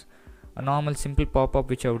is a normal simple pop-up,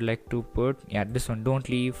 which I would like to put. Yeah, this one, don't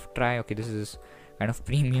leave, try. Okay, this is kind of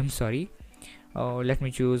premium, sorry. Let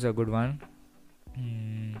me choose a good one.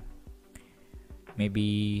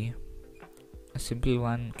 Maybe a simple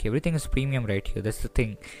one. Okay, everything is premium right here, that's the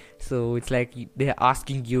thing. So it's like they're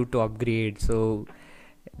asking you to upgrade, so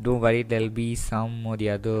don't worry, there'll be some or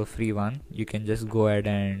the other free one. You can just go ahead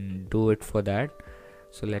and do it for that.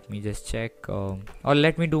 So let me just check, or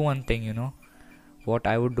let me do one thing. You know what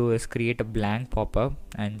I would do is create a blank pop-up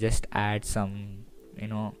and just add some,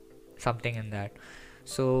 something in that.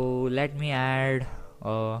 So let me add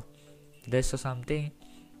this or something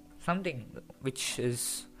which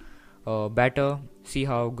is better. See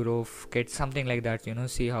how Grove gets something like that,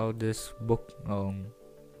 see how this book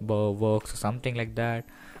works or something like that.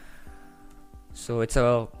 So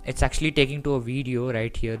it's actually taking to a video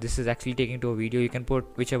right here. This is actually taking to a video. You can put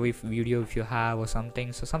whichever video if you have or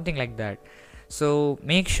something, so something like that. So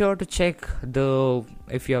make sure to check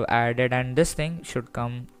if you have added, and this thing should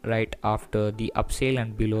come right after the upsell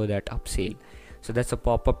and below that upsell. So that's a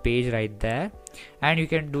pop-up page right there, and you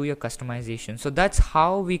can do your customization. So that's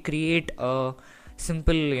how we create a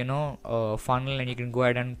simple funnel, and you can go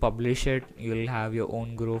ahead and publish it. You'll have your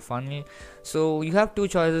own Groove funnel. So you have two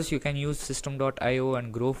choices. You can use system.io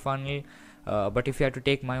and Groove funnel, but if you have to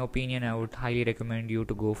take my opinion, I would highly recommend you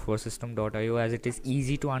to go for system.io, as it is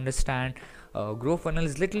easy to understand. Groove funnel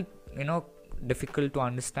is little difficult to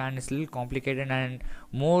understand. It's a little complicated, and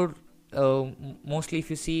more mostly if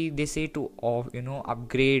you see, they say to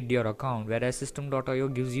upgrade your account, whereas system.io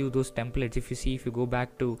gives you those templates. If you go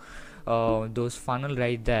back to those funnel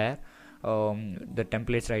right there, the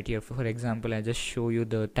templates right here. For example, I just show you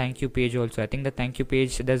the thank you page also. I think the thank you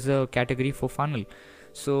page, there's a category for funnel.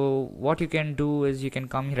 So what you can do is you can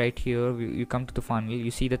come right here, you come to the funnel,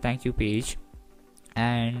 you see the thank you page,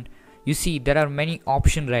 and you see there are many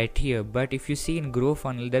options right here. But if you see in grow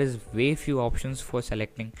funnel, there is way few options for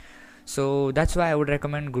selecting. So that's why I would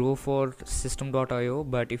recommend grow for system.io.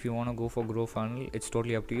 But if you want to go for grow funnel, it's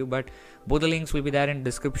totally up to you. But both the links will be there in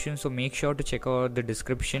description, so make sure to check out the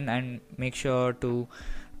description, and make sure to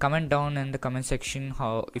comment down in the comment section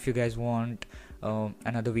how, if you guys want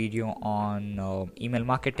another video on email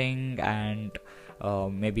marketing, and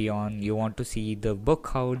maybe on, you want to see the book,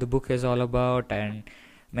 how the book is all about, and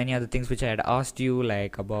many other things which I had asked you,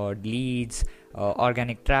 like about leads,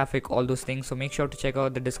 organic traffic, all those things. So make sure to check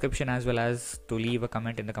out the description, as well as to leave a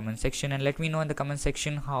comment in the comment section, and let me know in the comment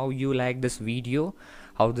section how you like this video,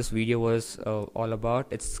 how this video was all about.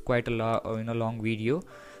 It's quite a long video,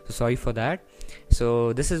 so sorry for that.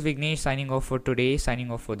 So this is Vignesh signing off for today, signing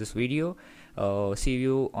off for this video. See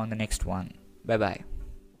you on the next one. Bye bye.